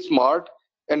behaving smart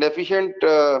and efficient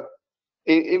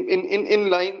in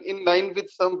line with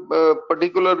some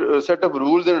particular set of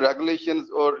rules and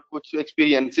regulations اور کچھ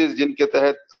experiences جن کے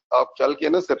تحت آپ چل کے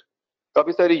نا سر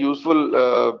کافی ساری یوزفل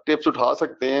ٹپس اٹھا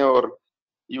سکتے ہیں. اور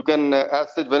you can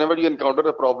as such whenever you encounter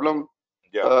a problem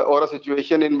or a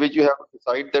situation in which you have to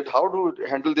decide that how to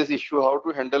handle this issue, how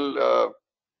to handle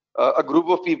a group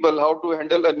of people, how to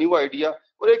handle a new idea,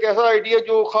 اور ایک ایسا idea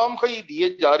جو خام خواہ دیے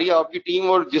جا رہی ہے آپ کی ٹیم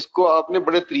اور جس کو آپ نے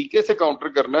بڑے طریقے سے کاؤنٹر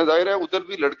کرنا ہے. ظاہر ہے ادھر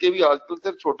بھی لڑکے بھی آج کل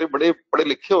سے چھوٹے بڑے پڑھے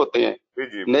لکھے ہوتے ہیں،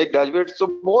 نئے گریجویٹس تو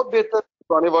بہت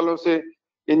بہتر آنے والوں سے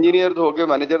انجینئر ہو گئے،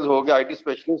 مینیجرز ہو گئے، IT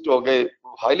اسپیشلسٹ ہو گئے،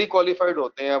 ہائیلی کوالیفائڈ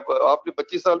ہوتے ہیں. اب آپ نے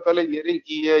 25 سال پہلے انجینئرنگ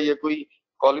کی ہے یا کوئی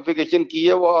کوالیفیکیشن کی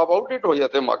ہے، وہ آپ آؤٹ ڈیٹ ہو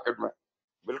جاتے ہیں مارکیٹ میں.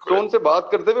 تو ان سے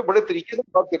بات کرتے ہوئے بڑے طریقے سے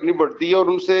بات کرنی پڑتی ہے اور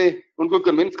ان کو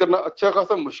کنونس کرنا اچھا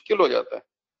خاصا مشکل ہو جاتا ہے.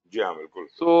 جی ہاں بالکل.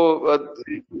 سو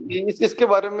اس کے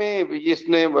بارے میں اس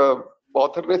نے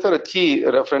آتھر نے سر اچھی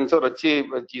ریفرنس اور اچھی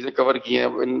چیزیں کور کی ہیں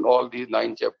ان آل دیز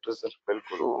 9 چیپٹر سر.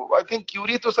 بالکل. آئی تھنک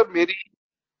کیوری تو سر میری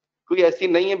کوئی ایسی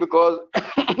نہیں ہے بیکاز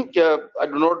کیا آئی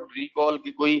ڈو ناٹ ریکال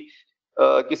کہ کوئی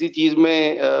کسی چیز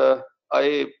میں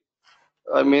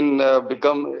I mean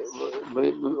become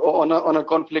on a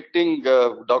conflicting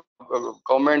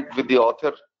comment with the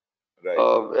author,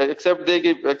 except the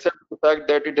fact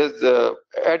that it has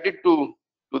added to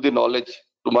the knowledge,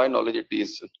 to my knowledge at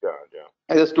least,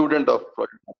 as a student of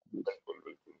project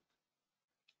management.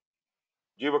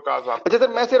 جی وقاص آپ. اچھا سر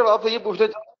میں صرف آپ سے یہ پوچھنا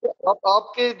چاہتا ہوں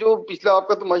آپ کے جو پچھلا آپ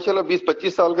کا تو ماشاءاللہ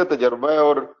 20-25 سال کا تجربہ ہے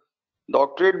اور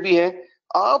ڈاکٹریٹ بھی ہے،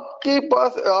 آپ کے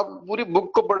پاس آپ پوری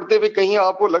بک کو پڑھتے ہوئے کہیں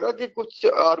آپ کو لگا کہ کچھ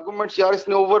آرگومنٹس یار اس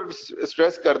نے اوور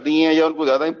اسٹریس کر دی ہیں یا ان کو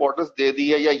زیادہ امپورٹنس دے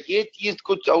دی ہے یا یہ چیز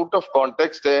کچھ آؤٹ آف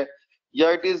کانٹیکسٹ ہے یا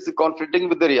it is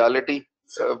conflicting with the reality?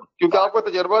 کیونکہ آپ کا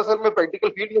تجربہ اصل میں پریکٹیکل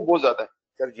فیلڈ میں بہت زیادہ ہے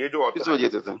سر. یہ جو اس وجہ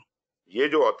سے سر یہ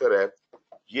جو آتھر ہے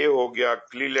یہ ہو گیا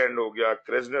کلیلینڈ ہو گیا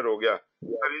کریزنر ہو گیا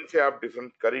سر، ان سے آپ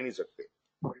ڈفرنٹ کر ہی نہیں سکتے.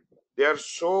 They are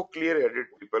so clear headed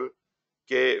people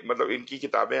کہ مطلب ان کی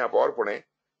کتابیں آپ اور پڑھیں،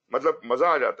 مطلب مزہ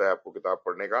آ جاتا ہے آپ کو کتاب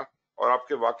پڑھنے کا اور آپ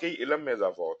کے واقعی علم میں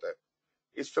اضافہ ہوتا ہے.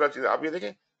 اس طرح چیزیں آپ یہ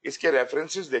دیکھیں، اس کے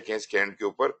ریفرنسز دیکھیں اس کے اینڈ کے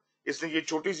اوپر. اس نے یہ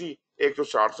چھوٹی سی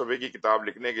 160 صفحے کی کتاب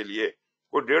لکھنے کے لیے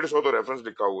کوئی 150 تو ریفرنس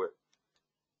لکھا ہوا ہے.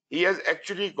 He has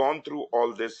actually gone through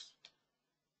all this.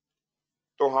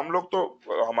 تو ہم لوگ تو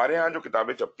ہمارے ہاں جو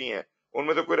کتابیں چھپتی ہیں ان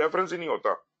میں تو کوئی ریفرنس ہی نہیں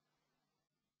ہوتا.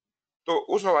 تو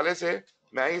اس حوالے سے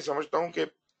میں یہ سمجھتا ہوں کہ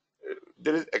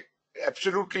دیر از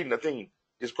ایبسولوٹلی نتھنگ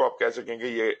جس کو آپ کہہ سکیں کہ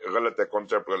یہ غلط ہے،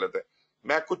 کانسیپٹ غلط ہے.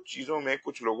 میں کچھ چیزوں میں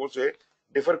کچھ لوگوں سے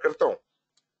ڈیفر کرتا ہوں،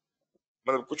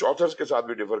 مطلب کچھ آتھرز کے ساتھ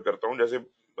بھی ڈیفر کرتا ہوں، جیسے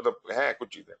مطلب ہیں کچھ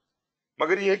چیزیں،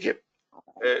 مگر یہ ہے کہ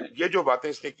یہ جو باتیں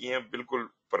اس نے کی ہیں بالکل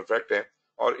پرفیکٹ ہیں،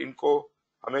 اور ان کو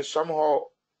ہمیں سم ہاؤ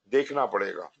دیکھنا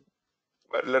پڑے گا.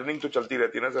 لرننگ تو چلتی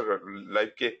رہتی ہے نا سر،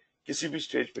 لائف کے کسی بھی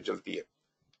سٹیج پہ چلتی ہے،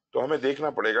 تو ہمیں دیکھنا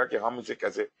پڑے گا کہ ہم اسے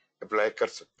کیسے اپلائی کر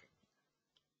سکتے ہیں.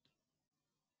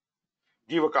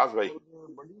 جی وکاس بھائی.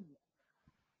 بڑی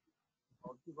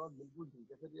آپ کی بات بالکل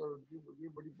ٹھیک ہے سر، اور یہ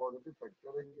بڑی پازیٹیو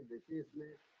فیکٹر ہے کہ دیکھیے اس میں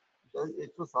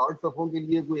 160 صفحوں کے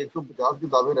لیے کوئی 150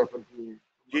 کتابیں ریفر کی ہیں.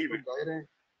 جی مطلب ظاہر ہے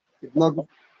کتنا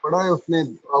کچھ پڑھا ہے اس نے.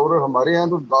 اور ہمارے یہاں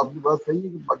تو آپ کی بات صحیح ہے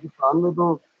کہ پاکستان میں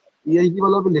تو پی ایچ ڈی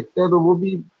والا بھی لکھتا ہے تو وہ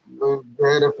بھی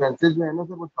ریفرنسز جو ہے نا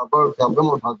سر وہ چھاپا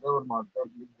میں اٹھاتا ہے اور مارتا ہے اور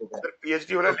لکھ دیتا ہے. سر پی ایچ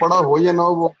ڈی والا پڑھا لکھتا ہو کیا یا ہے؟ نہ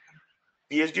ہو وہ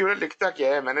پی ایچ ڈی والا لکھتا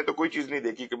کیا ہے؟ میں نے تو کوئی چیز نہیں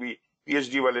دیکھی کبھی پی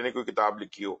ایچ ڈی والے نے کوئی کتاب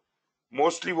لکھی ہو.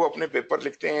 موسٹلی وہ اپنے پیپر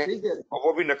لکھتے ہیں ٹھیک ہے اور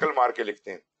وہ بھی نقل مار کے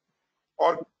لکھتے ہیں،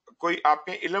 اور کوئی آپ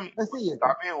کے علم ایسے ہی ہے سر.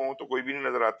 کتابیں ہوں تو کوئی بھی نہیں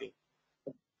نظر آتی.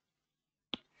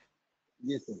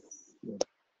 جی سر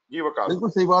جی وکاس. بالکل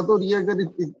صحیح بات. اور یہ اگر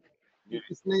جی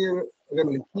اس نے یہ اگر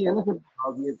لکھی ہے نا پھر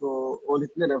آپ یہ تو اور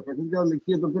اس نے ریفرنس کا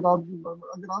لکھی ہے تو پھر آپ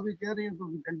اگر آپ یہ کہہ رہے ہیں تو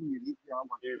کنٹینیو کہ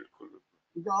آپ جی بالکل.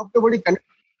 کیونکہ آپ کو بڑی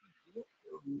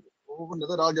وہ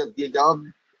نظر آ جاتی ہے کہ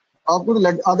آپ کو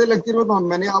آدھے لیکچر میں تو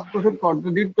میں نے آپ کو پھر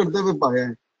کانٹریڈکٹ کرتے ہوئے پایا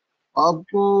ہے. آپ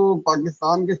کو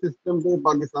پاکستان کے سسٹم پہ،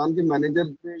 پاکستان کے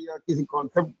مینیجر پہ یا کسی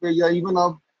کانسیپٹ پہ یا ایون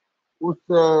آپ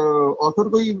اس آتھر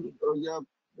کو ہی یا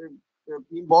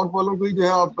بہت والوں کو ہی جو ہے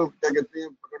آپ کیا کہتے ہیں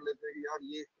پکڑ لیتے ہیں کہ یار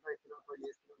یہ اس طرح تھا، یہ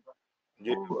اس طرح تھا.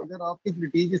 جی تو اگر آپ کی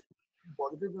کرٹیک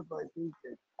پازیٹیو ہے تو آئی تھنک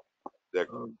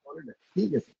سالڈ ہے.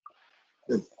 ٹھیک ہے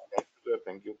سر.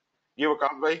 Thank you. جی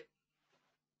وکاس بھائی.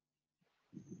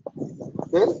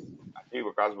 سر جی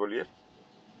وکاس بولیے.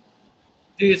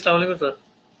 جی السلام علیکم سر.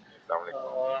 السلام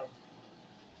علیکم.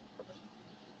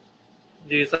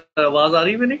 جی سر آواز آ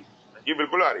رہی ہے میری؟ جی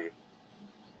بالکل آ رہی ہے.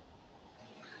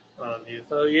 ہاں جی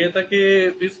سر، یہ تھا کہ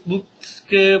اس بک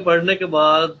کے پڑھنے کے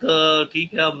بعد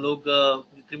ٹھیک ہے ہم لوگ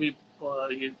جتنی بھی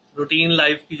یہ روٹین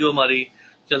لائف کی جو ہماری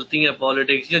چلتی ہیں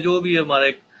پالیٹکس یا جو بھی ہمارے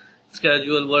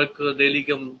اسکیجول ورک ڈیلی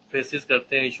کے ہم فیسز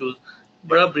کرتے ہیں ایشوز،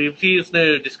 بڑا بریفلی اس نے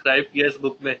ڈسکرائب کیا اس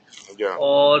بک میں. جی ہاں.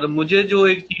 اور مجھے جو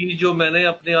ایک چیز جو میں نے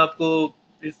اپنے آپ کو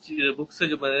اس بک سے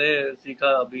جو میں نے سیکھا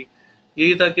ابھی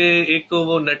یہی تھا کہ ایک تو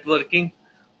وہ نیٹ ورکنگ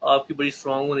آپ کی بڑی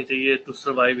اسٹرانگ ہونی چاہیے to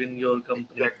survive in your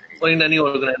company اور ان اینی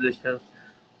آرگنائزیشن.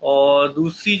 اور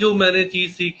دوسری جو میں نے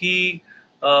چیز سیکھی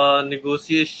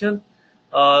نیگوسیشن،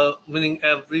 میننگ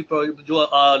ایوری جو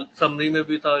سمری میں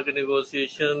بھی تھا کہ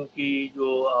نیگوسیشن کی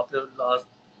جو آپ نے لاسٹ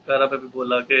پیرا پہ بھی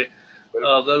بولا کہ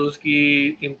اگر اس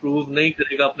کی امپروو نہیں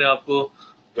کرے گا اپنے آپ کو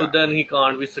تو دین he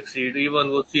can't be succeed. Even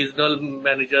وہ سیزنل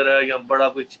مینیجر ہے یا بڑا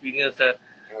کوئی ایکسپیرینس ہے،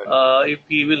 if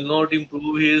he will not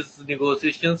improve his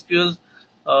negotiation skills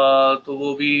تو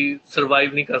وہ بھی سروائیو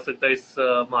نہیں کر سکتا اس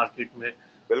مارکیٹ میں.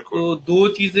 بالکل. تو دو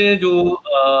چیزیں جو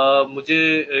مجھے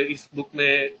اس بک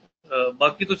میں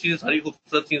باقی تو چیزیں ساری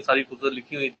خوبصورت تھیں، ساری خوبصورت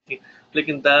لکھی ہوئی تھیں،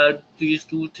 لیکن these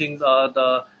two things are the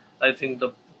I think the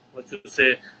what you say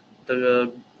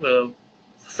the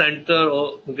center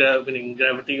of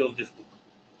gravity of this book.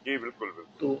 جی بالکل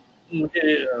بالکل. تو مجھے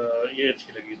یہ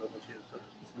اچھی لگی دونوں چیزیں سر.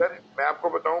 سر میں آپ کو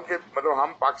بتاؤں کہ مطلب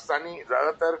ہم پاکستانی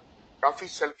زیادہ تر کافی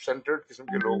سیلف سینٹرڈ قسم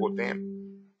کے لوگ ہوتے ہیں.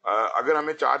 اگر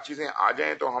ہمیں چار چیزیں آ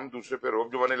جائیں تو ہم دوسرے پہ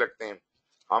روب جمانے لگتے ہیں،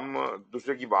 ہم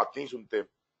دوسرے کی بات نہیں سنتے.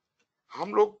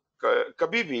 ہم لوگ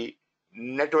کبھی بھی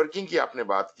نیٹ ورکنگ کی آپ نے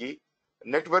بات کی،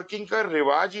 نیٹ ورکنگ کا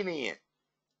رواج ہی نہیں ہے.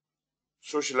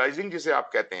 سوشلائزنگ جسے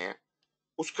آپ کہتے ہیں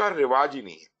اس کا رواج ہی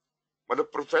نہیں ہے.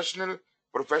 مطلب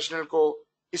پروفیشنل کو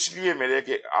اس لیے ملے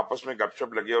کہ آپس میں گپ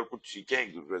شپ لگے اور کچھ سیکھیں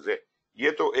ایک دوسرے سے،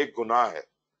 یہ تو ایک گناہ ہے.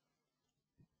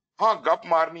 ہاں گپ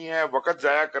مارنی ہے، وقت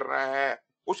ضائع کرنا ہے،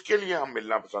 اس کے لیے ہم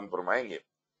ملنا پسند فرمائیں گے،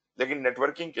 لیکن نیٹ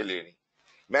ورکنگ کے لیے نہیں.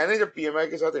 میں نے جب پی ایم آئی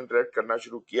کے ساتھ انٹریکٹ کرنا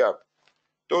شروع کیا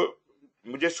تو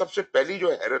مجھے سب سے پہلی جو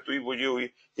حیرت ہوئی وہ یہ ہوئی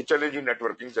کہ چلیں جی نیٹ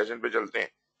ورکنگ سیشن پہ چلتے ہیں،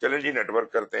 چلیں جی نیٹ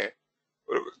ورک کرتے ہیں.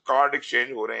 کارڈ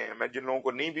ایکسچینج ہو رہے ہیں، میں جن لوگوں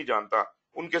کو نہیں بھی جانتا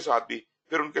ان کے ساتھ بھی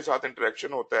پھر ان کے ساتھ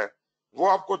انٹریکشن ہوتا ہے. وہ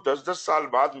آپ کو 10 سال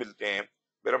بعد ملتے ہیں.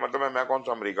 میرا مطلب ہے میں کون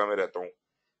سا امریکہ میں رہتا ہوں،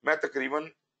 میں تقریباً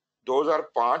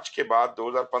 2005 کے بعد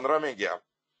 2015 میں گیا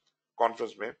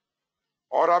کانفرنس میں،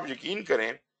 اور آپ یقین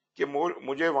کریں کہ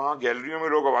مجھے وہاں گیلریوں میں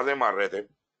لوگ آوازیں مار رہے تھے،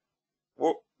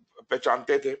 وہ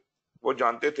پہچانتے تھے، وہ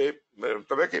جانتے تھے.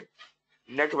 مطلب ہے کہ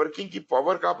نیٹ ورکنگ کی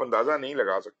پاور کا آپ اندازہ نہیں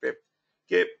لگا سکتے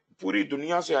کہ پوری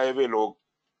دنیا سے آئے ہوئے لوگ،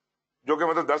 جو کہ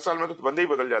مطلب 10 سال میں تو بندے ہی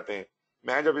بدل جاتے ہیں.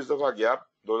 میں جب اس دفعہ گیا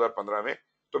 2015 میں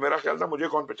تو میرا خیال تھا مجھے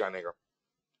کون پہچانے گا،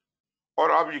 اور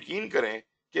آپ یقین کریں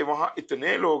کہ وہاں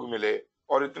اتنے لوگ ملے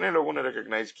اور اتنے لوگوں نے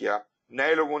ریکگنائز کیا،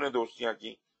 نئے لوگوں نے دوستیاں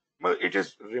کی. مطلب اٹ از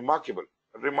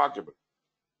ریمارکیبل.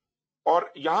 اور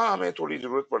یہاں ہمیں تھوڑی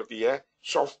ضرورت پڑتی ہے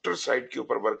سافٹ ویئر سائٹ کے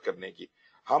اوپر ورک کرنے کی.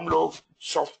 ہم لوگ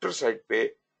سافٹ ویئر سائٹ پہ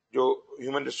جو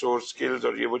ہیومن ریسورس سکلز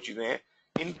اور یہ وہ چیزیں ہیں،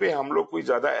 ان پہ ہم لوگ کوئی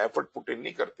زیادہ ایفرٹ پٹ ان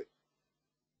نہیں کرتے.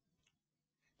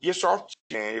 یہ سافٹ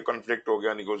چیزیں ہیں، یہ کنفلکٹ ہو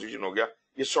گیا، نیگوشیشن ہو گیا،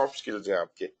 یہ سافٹ سکلز ہیں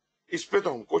آپ کے. اس پہ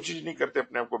تو ہم کوشش نہیں کرتے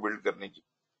اپنے آپ کو بلڈ کرنے کی.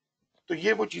 تو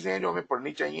یہ وہ چیزیں ہیں جو ہمیں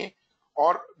پڑھنی چاہیے.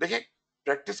 اور دیکھیں،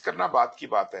 پریکٹس کرنا بات کی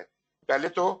بات ہے، پہلے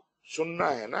تو سننا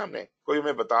ہے نا، ہمیں کوئی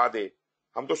ہمیں بتا دے،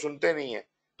 ہم تو سنتے نہیں ہیں.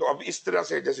 تو اب اس طرح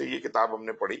سے جیسے یہ کتاب ہم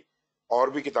نے پڑھی، اور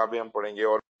بھی کتابیں ہم پڑھیں گے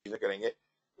اور چیزیں کریں گے.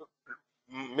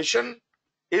 مشن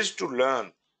از ٹو لرن،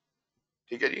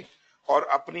 ٹھیک ہے جی، اور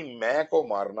اپنی میں کو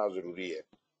مارنا ضروری ہے.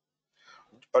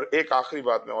 اور ایک آخری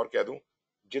بات میں اور کہہ دوں،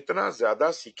 جتنا زیادہ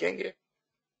سیکھیں گے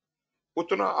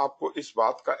اتنا آپ کو اس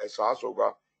بات کا احساس ہوگا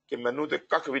کہ مینوں تے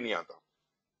ککھ بھی نہیں آتا.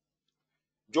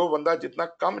 جو بندہ جتنا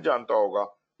کم جانتا ہوگا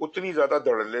اتنی زیادہ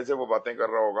دھڑلے سے وہ باتیں کر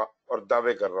رہا ہوگا اور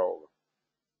دعوے کر رہا ہوگا.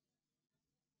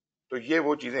 تو یہ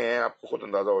وہ چیزیں ہیں، آپ کو خود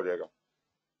اندازہ ہو جائے گا.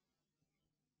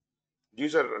 جی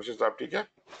سر رشید صاحب ٹھیک ہے.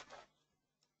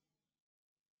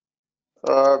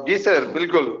 جی سر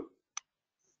بالکل.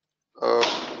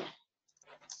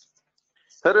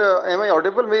 سر ایم آئی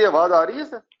آڈیبل؟ میری آواز آ رہی ہے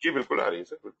سر؟ جی بالکل آ رہی ہے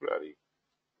سر، بالکل آ رہی ہے.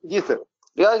 جی سر،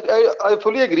 آئی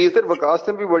فلی اگری سر. وکاس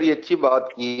نے بھی بڑی اچھی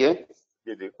بات کی ہے.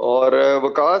 جی جی اور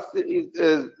وکاس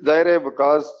ظاہر ہے،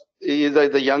 وکاس از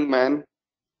اے ینگ مین.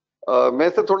 میں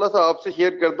سر تھوڑا سا آپ سے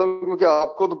شیئر کرتا ہوں، کیونکہ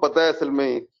آپ کو تو پتا ہے اصل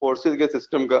میں فورسز کے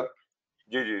سسٹم کا.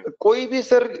 جی جی کوئی بھی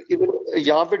سر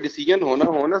یہاں پہ ڈیسیجن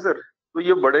ہونا سر، تو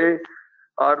یہ بڑے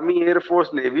آرمی، ایئر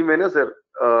فورس، نیوی میں نا سر،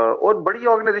 اور بڑی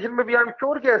آرگنائزیشن میں بھی آئی ایم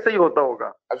شیور کہ ایسا ہی ہوتا ہوگا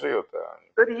ایسا ہی ہوتا ہے.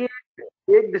 سر. یہ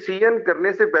ایک ڈیسیجن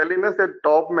کرنے سے پہلے نا سر،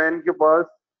 ٹاپ مین کے پاس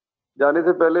جانے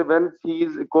سے پہلے وین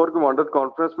چیز کور کمانڈر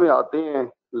کانفرنس میں آتے ہیں،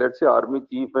 لیٹ سے آرمی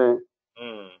چیف ہیں،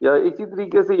 یا اسی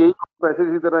طریقے سے یہی پیسے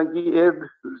اسی طرح کی ایئر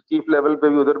چیف لیول پہ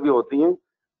بھی ادھر بھی ہوتی ہیں.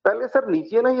 پہلے سر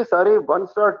نیچے نا یہ سارے 1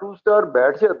 اسٹار 2 اسٹار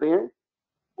بیٹھ جاتے ہیں،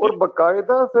 اور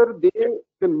باقاعدہ سر دے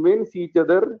کنونس ایچ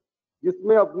ادر، جس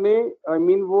میں اپنے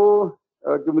وہ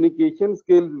کمیونیکیشن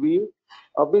اسکلز بھی،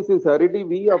 اپنی سنسیریٹی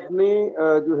بھی، اپنے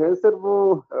جو ہے سر وہ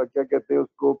کیا کہتے ہیں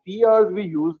اس کو، پی آرز بھی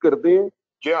یوز کرتے ہیں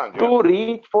جی ہاں ٹو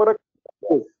ریچ فار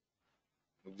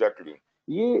ایگزیکٹلی.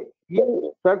 یہ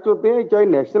فیکٹس ہوتے ہیں، چاہے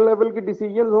نیشنل لیول کے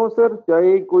ڈیسیجنز ہوں سر،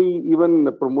 چاہے کوئی ایون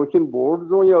پروموشن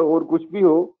بورڈز ہوں یا اور کچھ بھی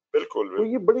ہو. بالکل تو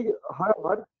یہ بڑی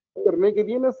ہر کرنے کے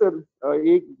لیے نا سر،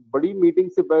 ایک بڑی میٹنگ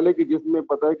سے پہلے کہ جس میں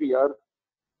پتا ہے کہ یار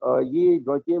یہ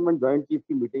چیئرمین جوائنٹ چیف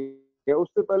کی میٹنگ ہے، اس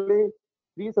سے پہلے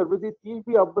 3 سروسز چیف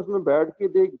بھی آپس میں بیٹھ کے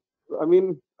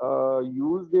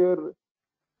use their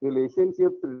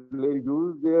relationship,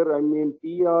 use their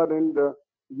PR and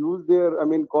use their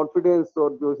confidence,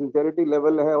 اور جو سنسیریٹی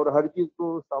لیول ہے، اور ہر چیز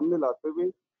کو سامنے لاتے ہوئے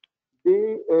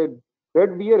they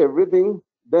did beer every thing,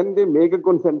 then they make a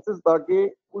consensus, تاکہ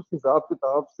اس حساب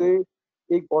کتاب سے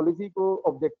ایک پالیسی کو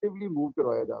آبجیکٹولی موو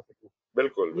کروایا جا سکے.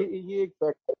 بالکل یہ ایک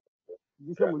فیکٹ ہے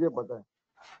جس کا مجھے پتا ہے.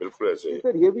 بالکل ایسے ہی.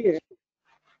 سر یہ بھی ہے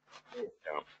کہ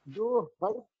جو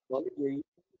ہر یہی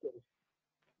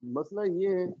مسئلہ یہ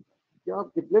ہے کہ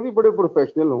آپ کتنے بھی بڑے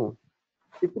پروفیشنل ہوں،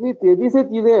 اتنی تیزی سے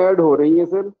چیزیں ایڈ ہو رہی ہیں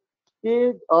سر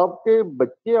کہ آپ کے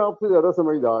بچے آپ سے زیادہ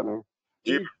سمجھدار ہیں.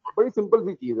 جی بڑی سمپل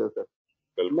سی چیز ہے سر.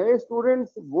 بالکل. نئے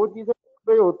اسٹوڈینٹس وہ چیزیں پڑھ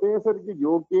رہے ہوتے ہیں سر کہ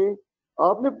جو کہ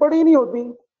آپ نے پڑھی نہیں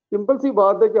ہوتی. سمپل سی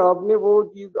بات ہے کہ آپ نے وہ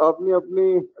چیز آپ نے اپنے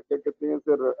کیا کہتے ہیں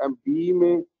سر MPE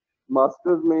میں،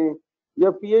 ماسٹرز میں یا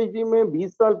PhD میں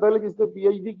 20 سال پہلے جس نے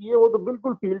PhD کی ہے وہ تو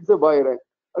بالکل فیلڈ سے باہر ہے.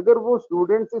 اگر وہ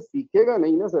اسٹوڈنٹ سے سیکھے گا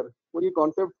نہیں نا سر، وہ یہ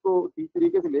کانسیپٹ کو ٹھیک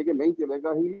طریقے سے لے کے نہیں چلے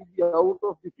گا، ہی آؤٹ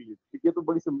آف دی فیلڈ. یہ تو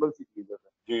بڑی سمپل سی چیز ہے سر.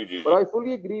 جی جی اور آئی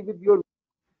فلی ایگری ود یور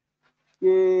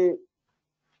کہ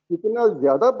جتنا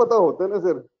زیادہ پتا ہوتا ہے نا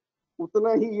سر،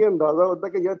 اتنا ہی یہ اندازہ ہوتا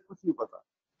ہے کہ یار کچھ نہیں پتا.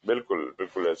 بالکل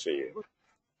بالکل ایسے ہی ہے.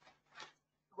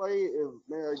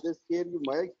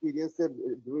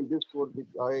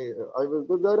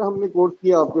 ہم نے کورس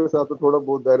کیا آپ کے ساتھ، تھوڑا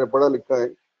بہت دائرہ پڑھا لکھا ہے.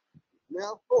 میں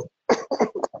آپ کو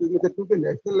کیونکہ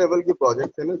نیشنل لیول کے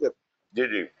پروجیکٹ ہے نا سر، جی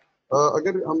جی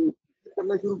اگر ہم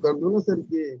کرنا شروع کر دوں نا سر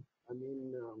کہ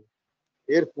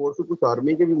ایئر فورس، کچھ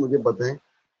آرمی کے بھی مجھے پتہ ہیں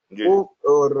جی وہ،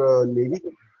 اور نیوی کے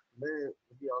میں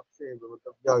بھی آپ سے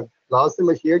مطلب یا کلاس سے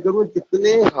میں شیئر کروں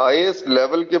کتنے ہائیسٹ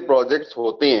لیول کے پروجیکٹس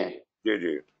ہوتے ہیں. جی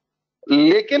جی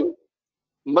لیکن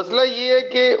مسئلہ یہ ہے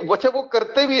کہ اچھا وہ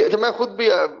کرتے بھی, اچھا میں خود بھی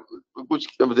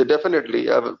کچھ definitely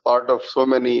part of so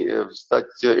many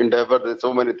such endeavour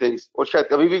so many things, اور شاید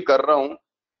کبھی بھی کر رہا ہوں,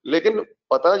 لیکن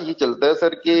پتہ یہ چلتا ہے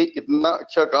سر کہ اتنا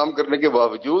اچھا کام کرنے کے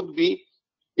باوجود بھی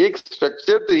ایک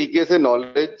اسٹرکچر طریقے سے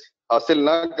نالج حاصل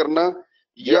نہ کرنا,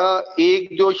 یا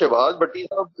ایک جو شہباز بھٹی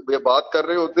صاحب بات کر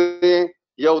رہے ہوتے ہیں,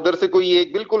 یا ادھر سے کوئی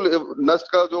ایک بالکل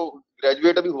نسٹ کا جو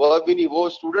گریجویٹ ابھی ہوا بھی نہیں وہ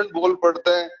اسٹوڈنٹ بول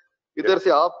پڑتا ہے, ادھر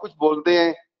سے آپ کچھ بولتے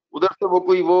ہیں, ادھر سے وہ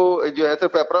کوئی وہ جو ہے سر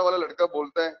پیپرا والا لڑکا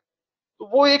بولتا ہے, تو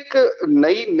وہ ایک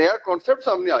نیا کانسیپٹ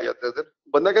سامنے آ جاتا ہے سر.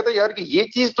 بندہ کہتا ہے یار کہ یہ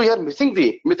چیز تو یار مسنگ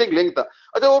تھی, مسنگ لنک تھا.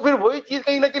 اچھا وہ پھر وہی چیز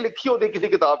کہیں نہ کہیں لکھی ہوتی ہے کسی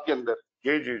کتاب کے اندر,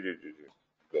 جی جی جی جی جی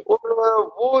اور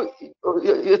وہ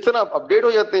اس طرح اپڈیٹ ہو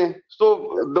جاتے ہیں. سو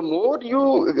دا more you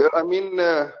I main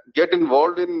gate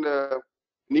involved in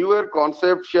never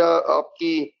concept, یا آپ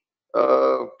کی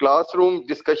کلاس روم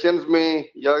ڈسکشنز میں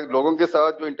یا لوگوں کے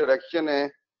ساتھ جو انٹریکشن ہے,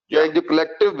 یا ایک جو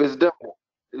کلیکٹیو وزڈم ہے,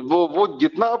 وہ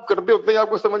جتنا آپ کرتے اتنا ہی آپ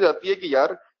کو سمجھ آتی ہے کہ یار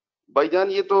بھائی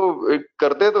جان یہ تو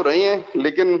کرتے تو رہے ہیں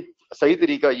لیکن صحیح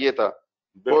طریقہ یہ تھا,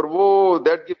 اور وہ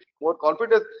دیٹ گیوز مور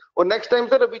کانفیڈنس. اور نیکسٹ ٹائم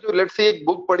سر ابھی جو لیٹس سے ایک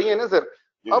بک پڑھی ہے نا سر,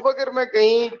 اب اگر میں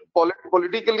کہیں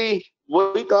پولیٹیکلی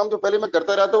وہی کام جو پہلے میں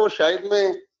کرتا رہا تھا, وہ شاید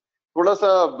میں تھوڑا سا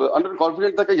انڈر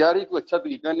کانفیڈنٹ تھا کہ یار یہ کوئی اچھا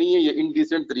طریقہ نہیں ہے, یہ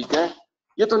انڈیسنٹ طریقہ ہے,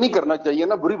 یہ تو نہیں کرنا چاہیے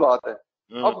نا, بری بات ہے.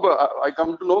 اب آئی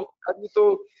کم ٹو نو یہ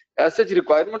تو as such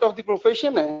requirement of the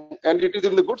profession ہے, and it is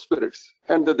in the good spirits,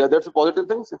 and that's a positive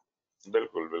thing.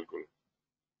 بالکل بالکل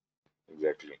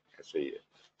ایگزیکٹلی ایسے ہی ہے.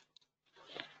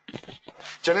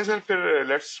 چلیں سر پھر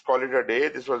let's call it a day.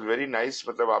 This was very nice,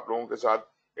 مطلب آپ لوگوں کے ساتھ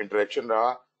انٹریکشن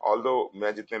رہا. آلدو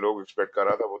میں جتنے لوگ ایکسپیکٹ کر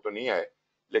رہا تھا وہ تو نہیں آئے,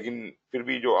 لیکن پھر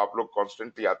بھی جو آپ لوگ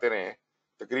کانسٹنٹلی آتے رہے ہیں,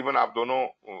 تقریباً آپ دونوں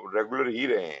ریگولر ہی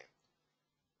رہے ہیں.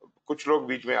 کچھ لوگ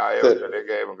بیچ میں آئے اور چلے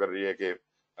گئے, مگر یہ ہے کہ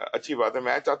اچھی بات ہے.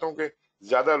 میں چاہتا ہوں کہ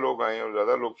زیادہ لوگ آئیں اور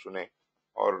زیادہ لوگ سنیں,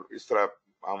 اور اس طرح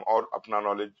ہم اور اپنا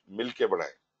نالج مل کے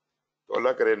بڑھائیں. تو اللہ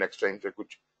کرے نیکسٹ ٹائم سے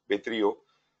کچھ بہتری ہو.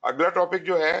 اگلا ٹاپک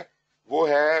جو ہے وہ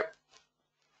ہے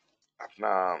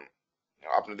اپنا,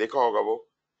 آپ نے دیکھا ہوگا وہ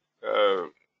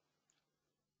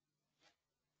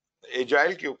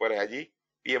ایجائل کے اوپر ہے جی.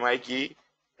 پی ایم آئی کی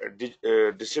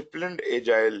ڈسپلنڈ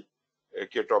ایجائل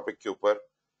کے ٹاپک کے اوپر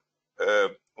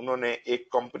انہوں نے ایک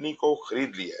کمپنی کو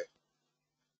خرید لیا ہے,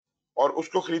 اور اس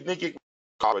کو خریدنے کی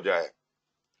وجہ ہے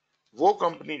وہ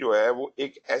کمپنی جو ہے وہ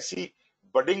ایک ایسی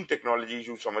بڈنگ ٹیکنالوجی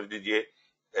جو سمجھ لیجئے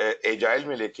ایجائل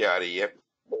میں لے کے آ رہی ہے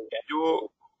جو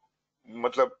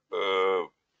مطلب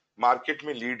مارکیٹ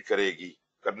میں لیڈ کرے گی,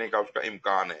 کرنے کا اس کا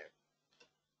امکان ہے.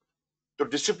 تو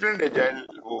ڈسپلنڈ ایجائل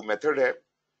وہ میتھڈ ہے,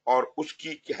 اور اس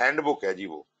کی ہینڈ بک ہے جی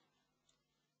وہ,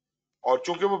 اور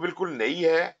چونکہ وہ بالکل نئی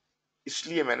ہے اس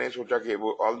لیے میں نے سوچا کہ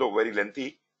وہ آلدو ویری لینتھی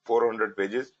 400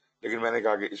 پیجز, لیکن میں نے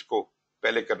کہا کہ اس کو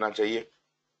پہلے کرنا چاہیے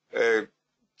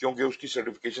کیونکہ اس کی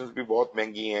سرٹیفکیشنز بھی بہت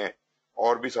مہنگی ہیں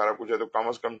اور بھی سارا کچھ ہے. تو کم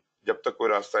از کم جب تک کوئی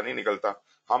راستہ نہیں نکلتا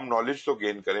ہم نالج تو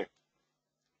گین کریں.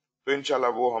 تو انشاءاللہ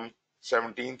وہ ہم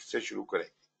 17 سے شروع کریں.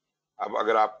 اب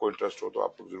اگر آپ کو انٹرسٹ ہو تو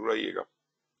آپ ضرور آئیے گا.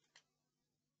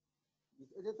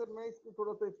 اچھا سر, میں اس کو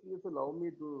تھوڑا سا experience allow me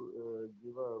to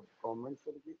give a comment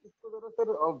سر, کہ اس کو ذرا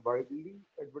سر آپ وائڈلی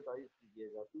ایڈورٹائز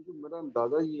کیجیے گا, کیونکہ میرا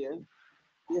اندازہ یہ ہے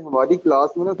کہ ہماری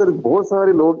کلاس میں نا سر بہت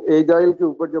سارے لوگ ایجائل کے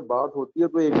اوپر جب بات ہوتی ہے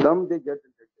تو ایک دم دے گیٹ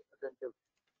اٹینٹو,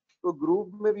 تو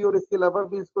گروپ میں بھی اور اس کے علاوہ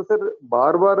بھی اس کو سر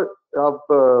بار بار آپ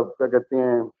کیا کہتے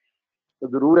ہیں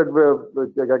ضرور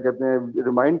کیا کہتے ہیں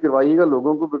ریمائنڈ کروائیے گا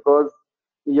لوگوں کو, بیکاز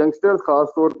ینگسٹرز خاص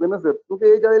طور پہ نا سر, کیونکہ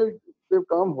ایجائل پہ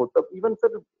کام ہوتا ایون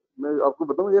سر میں آپ کو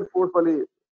بتاؤں ایئر فورس والے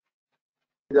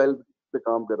ایجائل پہ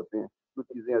کام کرتے ہیں, کچھ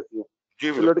چیزیں ایسی ہیں جی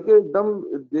تو بالکل. لڑکے ایک دم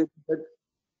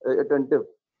اٹینٹو.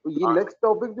 تو یہ نیکسٹ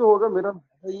ٹاپک جو ہوگا میرا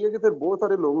یہ ہے کہ سر بہت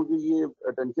سارے لوگوں کی یہ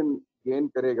اٹینشن گین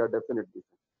کرے گا ڈیفینیٹلی.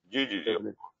 جی جی جی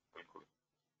بالکل.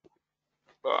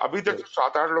 ابھی تک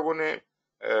 7-8 لوگوں نے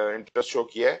انٹرسٹ شو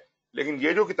کیا ہے, لیکن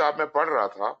یہ جو کتاب میں پڑھ رہا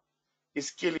تھا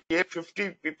اس کے لیے 50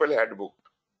 پیپل ہیڈ بک,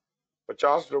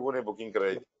 50 لوگوں نے بکنگ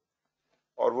کرائی تھی,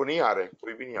 اور وہ نہیں آ رہے,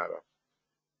 کوئی بھی نہیں آ رہا.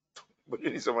 مجھے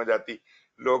نہیں سمجھ آتی,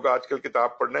 لوگ آج کل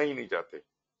کتاب پڑھنا ہی نہیں چاہتے.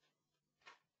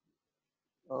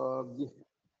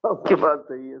 آپ کی بات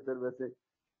صحیح ہے سر. ویسے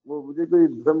وہ مجھے کوئی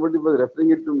somebody was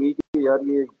referring it to me کہ یار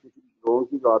یہ کسی لوگوں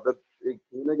کی عادت ایک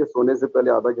تھی نا کہ سونے سے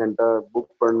پہلے آدھا گھنٹہ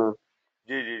بک پڑھنا,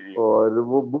 جی جی جی اور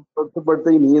وہ بک پڑھتے پڑھتے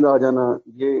ہی نیند آ جانا,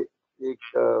 یہ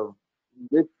ایک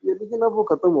لیکن اب وہ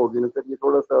ختم ہو گئی نا سر. یہ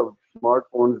تھوڑا سا اسمارٹ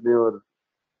فونز نے اور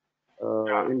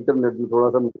انٹرنیٹ نے تھوڑا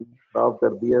سا خراب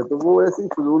کر دیا ہے, تو وہ ایسی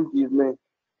فضول چیز میں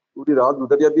پوری رات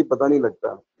گزر جاتی پتہ نہیں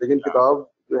لگتا, لیکن کتاب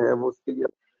جو ہے وہ اس کے لیے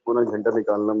پورا گھنٹہ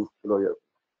نکالنا مشکل ہو جاتا.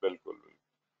 بالکل.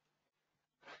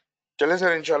 چلیں سر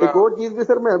ایک انشاءاللہ. اور چیز بھی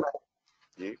سر میں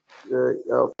جی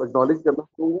اکنالج کرنا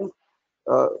چاہوں گا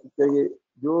کہ یہ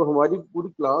جو ہماری پوری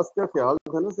کلاس کا خیال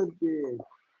تھا نا سر کہ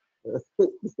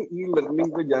ای لرننگ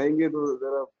پہ جائیں گے تو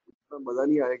ذرا اتنا مزہ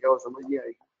نہیں آئے گا اور سمجھ نہیں آئے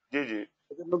گی. جی جی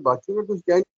اگر میں باقی میں کچھ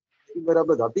کہیں میرا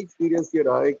اپنا ذاتی ایکسپیرینس یہ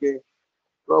رہا ہے کہ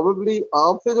پرابیبلی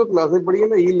آپ سے جو کلاسیں پڑھی ہیں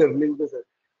نا ای لرننگ پہ سر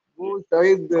وہ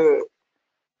شاید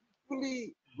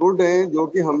گڈ ہیں جو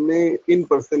کہ ہم نے ان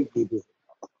پرسن کی تھی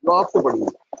جو آپ سے پڑھی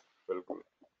ہے. بالکل.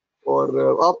 اور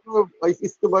آپ کا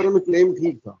اس کے بارے میں کلیم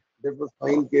ٹھیک تھا دیٹ واز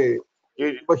فائن کہ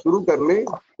جی جی بس شروع کر لیں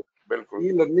بالکل.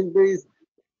 ای لرننگ پہ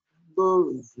تو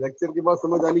لیکچر کے بعد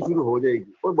سمجھ آنی شروع ہو جائے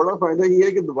گی. اور بڑا فائدہ یہ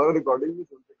ہے کہ دوبارہ ریکارڈنگ بھی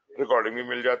سن سکتے ہیں. ریکارڈنگ بھی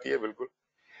مل جاتی ہے. بالکل.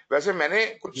 ویسے میں نے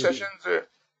کچھ سیشنز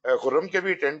خرم کے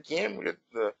بھی اٹینڈ کیے ہیں. مجھے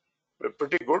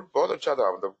پریٹی گڈ, بہت اچھا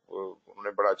تھا. مطلب انہوں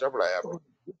نے بڑا اچھا پڑھایا آپ کو.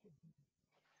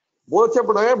 بہت اچھا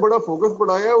پڑھایا, بڑا فوکس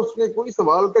پڑھایا. اس نے کوئی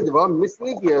سوال کا جواب مس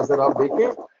نہیں کیا سر. آپ دیکھیں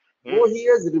وہ he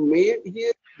has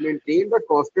maintained a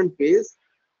constant piece,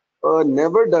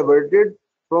 never ڈائیورٹڈ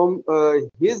from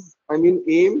his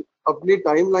M. اپنے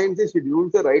ٹائم لائن سے شیڈیول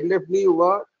سے رائٹ لیفٹ نہیں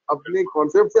ہوا, اپنے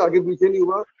کانسیپٹ سے آگے پیچھے نہیں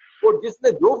ہوا. اور جس نے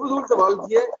جو فضول سوال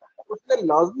کیا ہے اس نے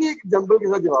لازمی ایک ایگزامپل کے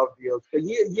ساتھ جواب دیا اس کا.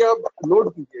 یہ آپ نوٹ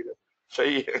کیجیے گا.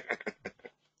 صحیح ہے.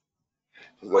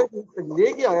 وہ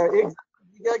لے کے آیا ایک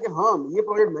کیا کہ ہاں یہ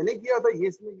پروجیکٹ میں نے کیا تھا, یہ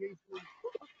اس میں یہ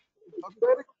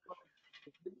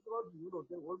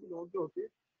ہوتے,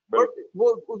 بٹ وہ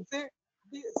ان سے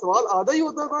سوال آدھا ہی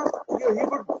ہوتا تھا.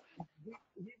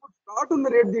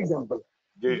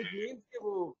 جی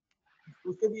وہ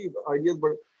اس سے بھی آئیڈیاز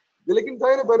بڑھے. لیکن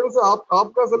ظاہر ہے بہرحال سے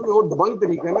آپ کا اصل میں اور دبنگ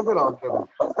طریقہ ہے نا سر. آپ کا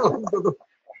تو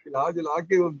ہلا جلا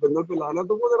کے بندوں پہ لانا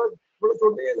تو وہ ذرا تھوڑے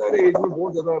چھوٹے ہیں ظاہر ایج میں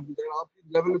بہت زیادہ آپ کی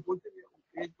لیول پہ پہنچے گے,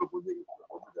 ایج پہ پہنچے گے,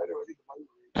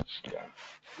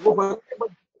 وہ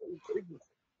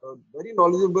ویری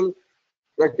نالجبل,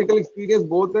 پریکٹیکل ایکسپیرینس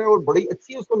بہت ہے اور بڑی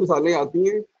اچھی اس کو مثالیں آتی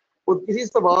ہیں. اور کسی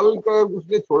سوال کا اس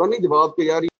نے چھوڑا نہیں جواب کہ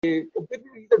یار یہ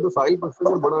ڈوسائل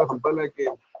پرسن بڑا ہمبل ہے کہ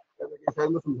شاید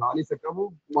میں سمجھا نہیں سکتا. وہ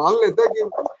مان لیتا ہے کہ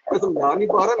میں سمجھا نہیں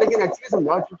پا رہا لیکن ایکچولی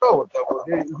سمجھا چکا ہوتا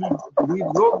ہے.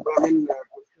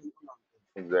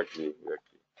 ایگزیکٹلی.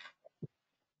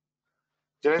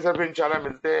 چلیں سر پھر انشاءاللہ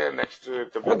ملتے ہیں نیکسٹ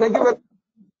کبھی. Thank you.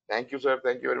 Thank you sir,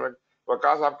 thank you very much.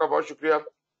 وقاص آپ کا بہت شکریہ.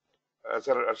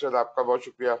 سر ارشد آپ کا بہت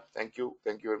شکریہ. Thank you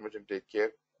very much and take care.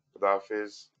 خدا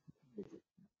حافظ.